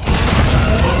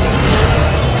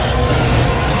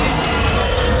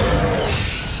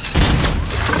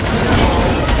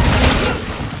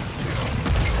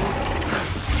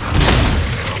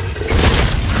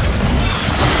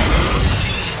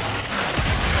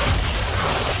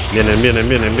 Vienen.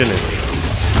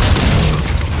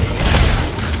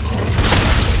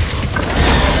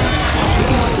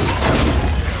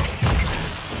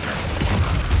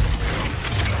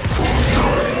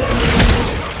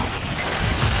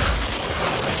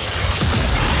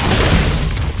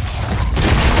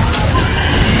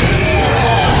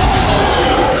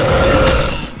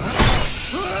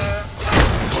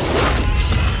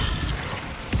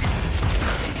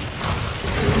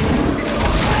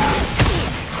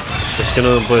 Es que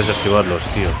no puedes esquivarlos,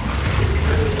 tío.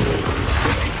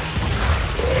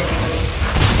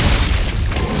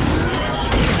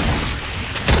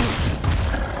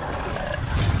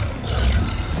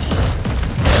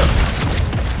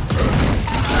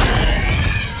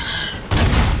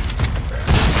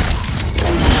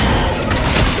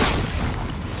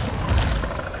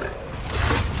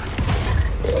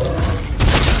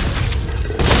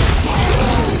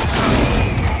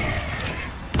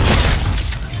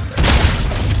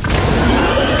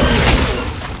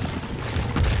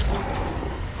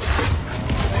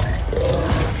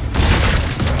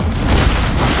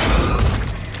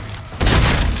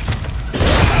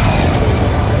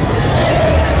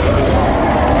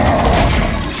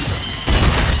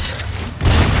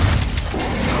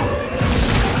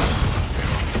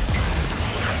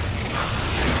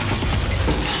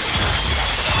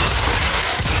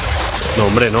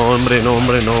 No,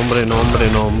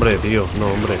 hombre, tío. No,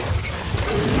 hombre.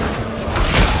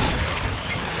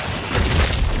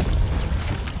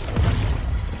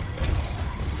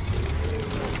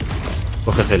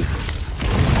 Coge gel.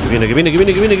 Que viene, que viene, que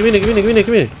viene, que viene, que viene, que viene, que viene,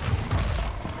 que viene.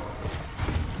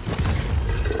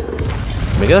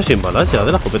 ¿Me queda sin balas ya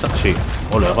de la escopeta? Sí.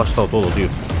 Ole, he gastado todo, tío.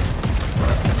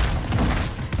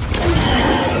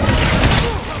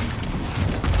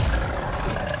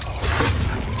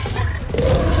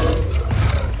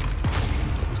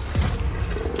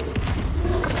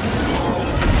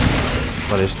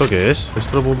 Vale, ¿esto qué es?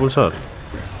 ¿Esto lo puedo pulsar?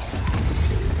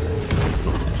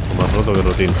 No, esto más roto que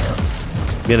rotín.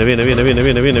 Viene, viene, viene, viene,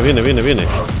 viene, viene, viene, viene, viene.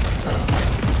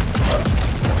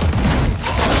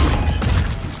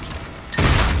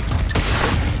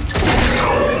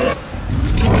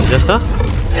 ¿Ya está?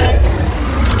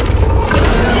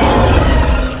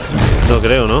 No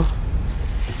creo, ¿no?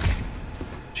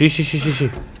 Sí, sí, sí, sí,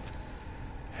 sí.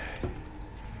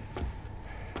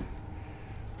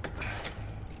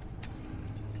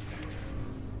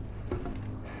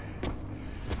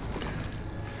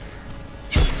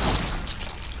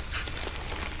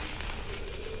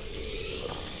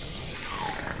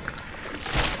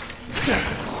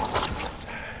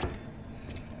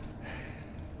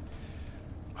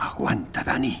 Aguanta,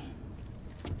 Dani.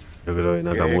 Yo creo que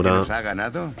 ¿Cree que Nakamura... nos ha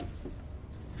ganado?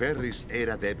 Ferris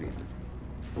era débil.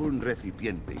 Un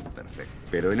recipiente imperfecto.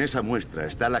 Pero en esa muestra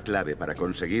está la clave para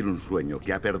conseguir un sueño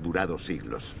que ha perdurado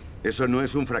siglos. Eso no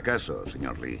es un fracaso,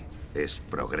 señor Lee. Es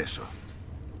progreso.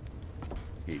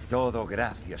 Y todo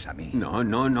gracias a mí. No,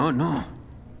 no, no, no.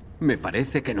 Me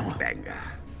parece que no. Venga.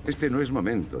 Este no es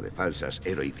momento de falsas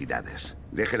heroicidades.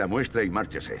 Deje la muestra y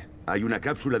márchese. Hay una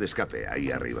cápsula de escape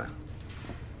ahí arriba.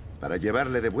 Para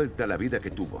llevarle de vuelta la vida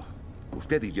que tuvo.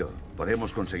 Usted y yo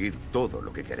podemos conseguir todo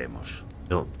lo que queremos.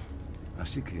 No.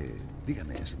 Así que,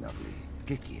 dígame, señor Lee,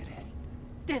 ¿qué quiere?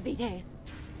 Te diré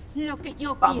lo que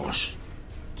yo Vamos.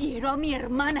 quiero. Quiero a mi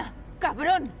hermana,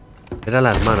 cabrón. Era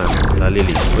la hermana, la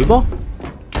Lily. ¿Oigo?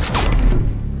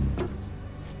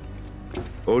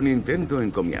 Un intento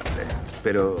encomiable.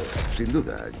 Pero, sin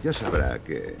duda, ya sabrá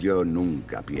que yo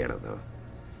nunca pierdo.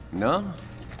 ¿No?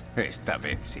 Esta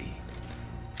vez sí.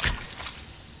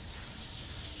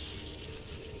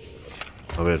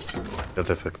 A ver, ¿qué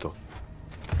hace efecto?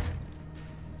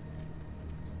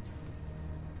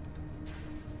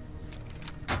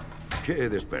 ¡Qué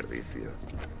desperdicio!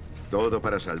 Todo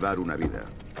para salvar una vida.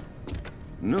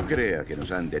 No crea que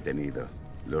nos han detenido.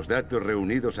 Los datos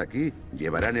reunidos aquí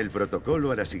llevarán el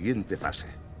protocolo a la siguiente fase.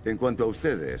 En cuanto a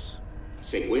ustedes...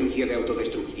 Secuencia de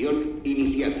autodestrucción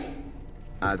iniciada.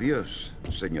 Adiós,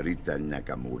 señorita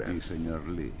Nakamura. Y señor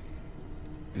Lee.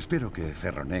 Espero que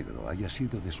Cerro Negro haya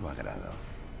sido de su agrado.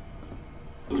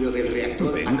 Lo del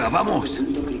reactor. Venga, vamos.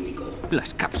 Punto crítico.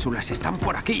 Las cápsulas están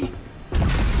por aquí.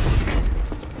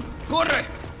 ¡Corre!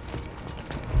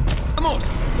 ¡Vamos!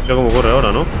 Mira cómo corre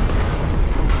ahora, ¿no?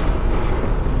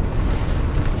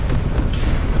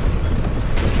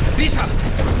 ¡Pisa!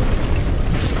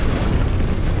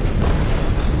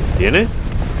 ¿Tiene?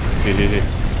 Sí, sí, sí.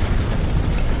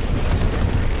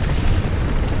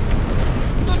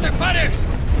 ¡No te pares!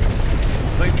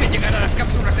 Hay que llegar a las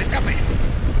cápsulas de escape.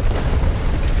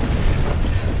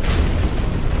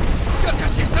 ¡Ya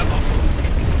casi estamos!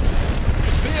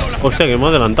 Veo las Hostia, que me ha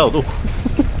adelantado, tú.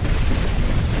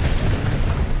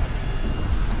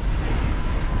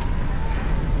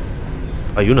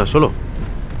 Hay una solo.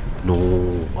 No,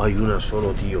 hay una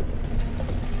solo, tío.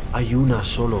 Hay una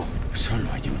solo. Solo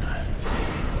hay una.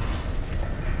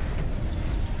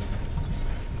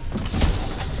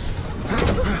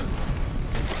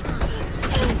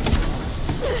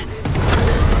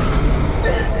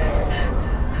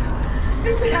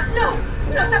 Espera, no.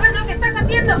 No sabes lo que estás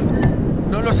haciendo.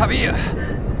 No lo sabía.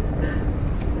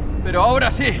 Pero ahora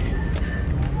sí.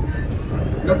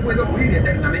 No puedo huir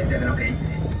eternamente de lo que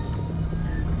hice.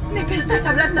 ¿De qué estás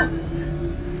hablando?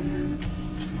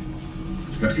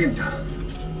 Lo siento.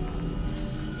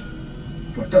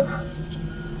 Por todo.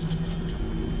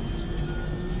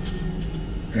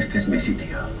 Este es mi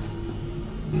sitio.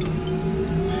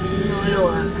 No lo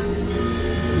hagas.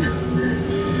 No.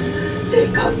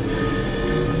 Jacob.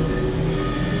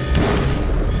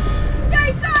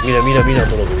 ¡Jacob! Mira, mira, mira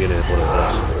todo lo que viene por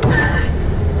detrás.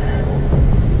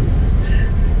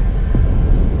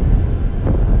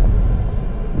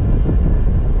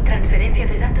 Transferencia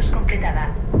de datos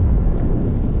completada.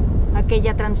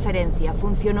 Aquella transferencia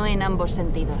funcionó en ambos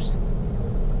sentidos.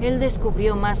 Él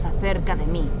descubrió más acerca de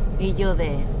mí y yo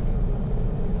de él.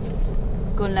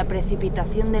 Con la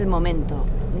precipitación del momento,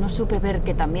 no supe ver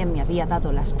que también me había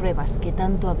dado las pruebas que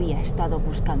tanto había estado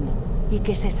buscando y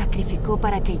que se sacrificó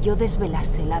para que yo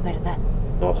desvelase la verdad.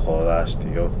 No jodas,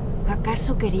 tío.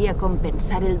 ¿Acaso quería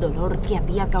compensar el dolor que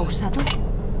había causado?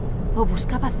 ¿O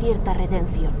buscaba cierta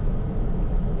redención?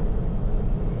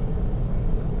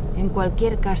 En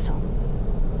cualquier caso,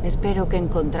 espero que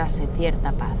encontrase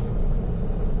cierta paz.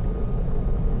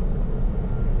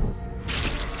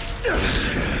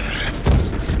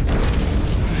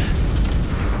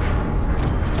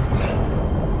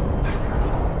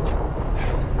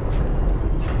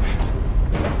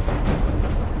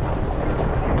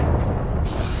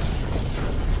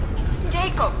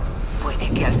 Jacob,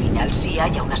 puede que al final sí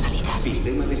haya una salida.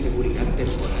 Sistema de seguridad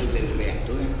temporal del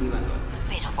reactor activado.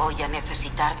 Pero voy a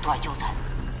necesitar tu ayuda.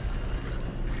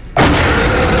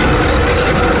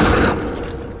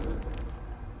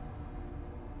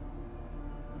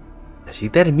 ¿Así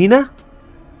termina?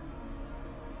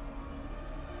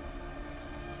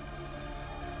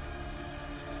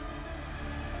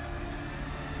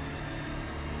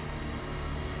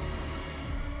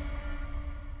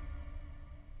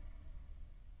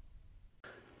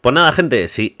 Pues nada, gente,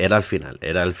 sí, era el final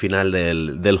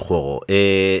del juego.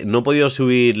 No he podido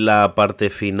subir la parte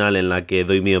final en la que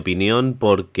doy mi opinión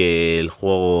porque el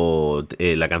juego,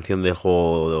 la canción del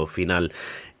juego final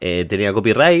tenía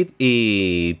copyright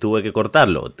y tuve que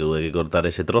cortarlo, tuve que cortar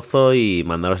ese trozo y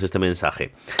mandaros este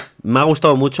mensaje. Me ha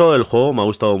gustado mucho el juego, me ha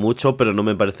gustado mucho, pero no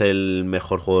me parece el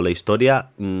mejor juego de la historia.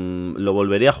 ¿Lo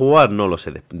volvería a jugar? No lo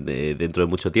sé, dentro de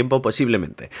mucho tiempo,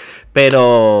 posiblemente.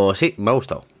 Pero sí, me ha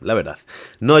gustado, la verdad.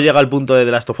 No llega al punto de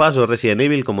The Last of Us o Resident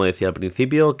Evil, como decía al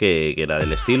principio, que era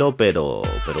del estilo, pero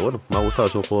bueno, me ha gustado,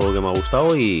 es un juego que me ha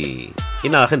gustado y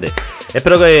nada, gente.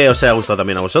 Espero que os haya gustado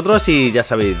también a vosotros y ya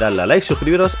sabéis, dadle a like,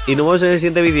 suscribiros y nos vemos en el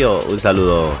siguiente vídeo. Un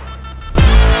saludo.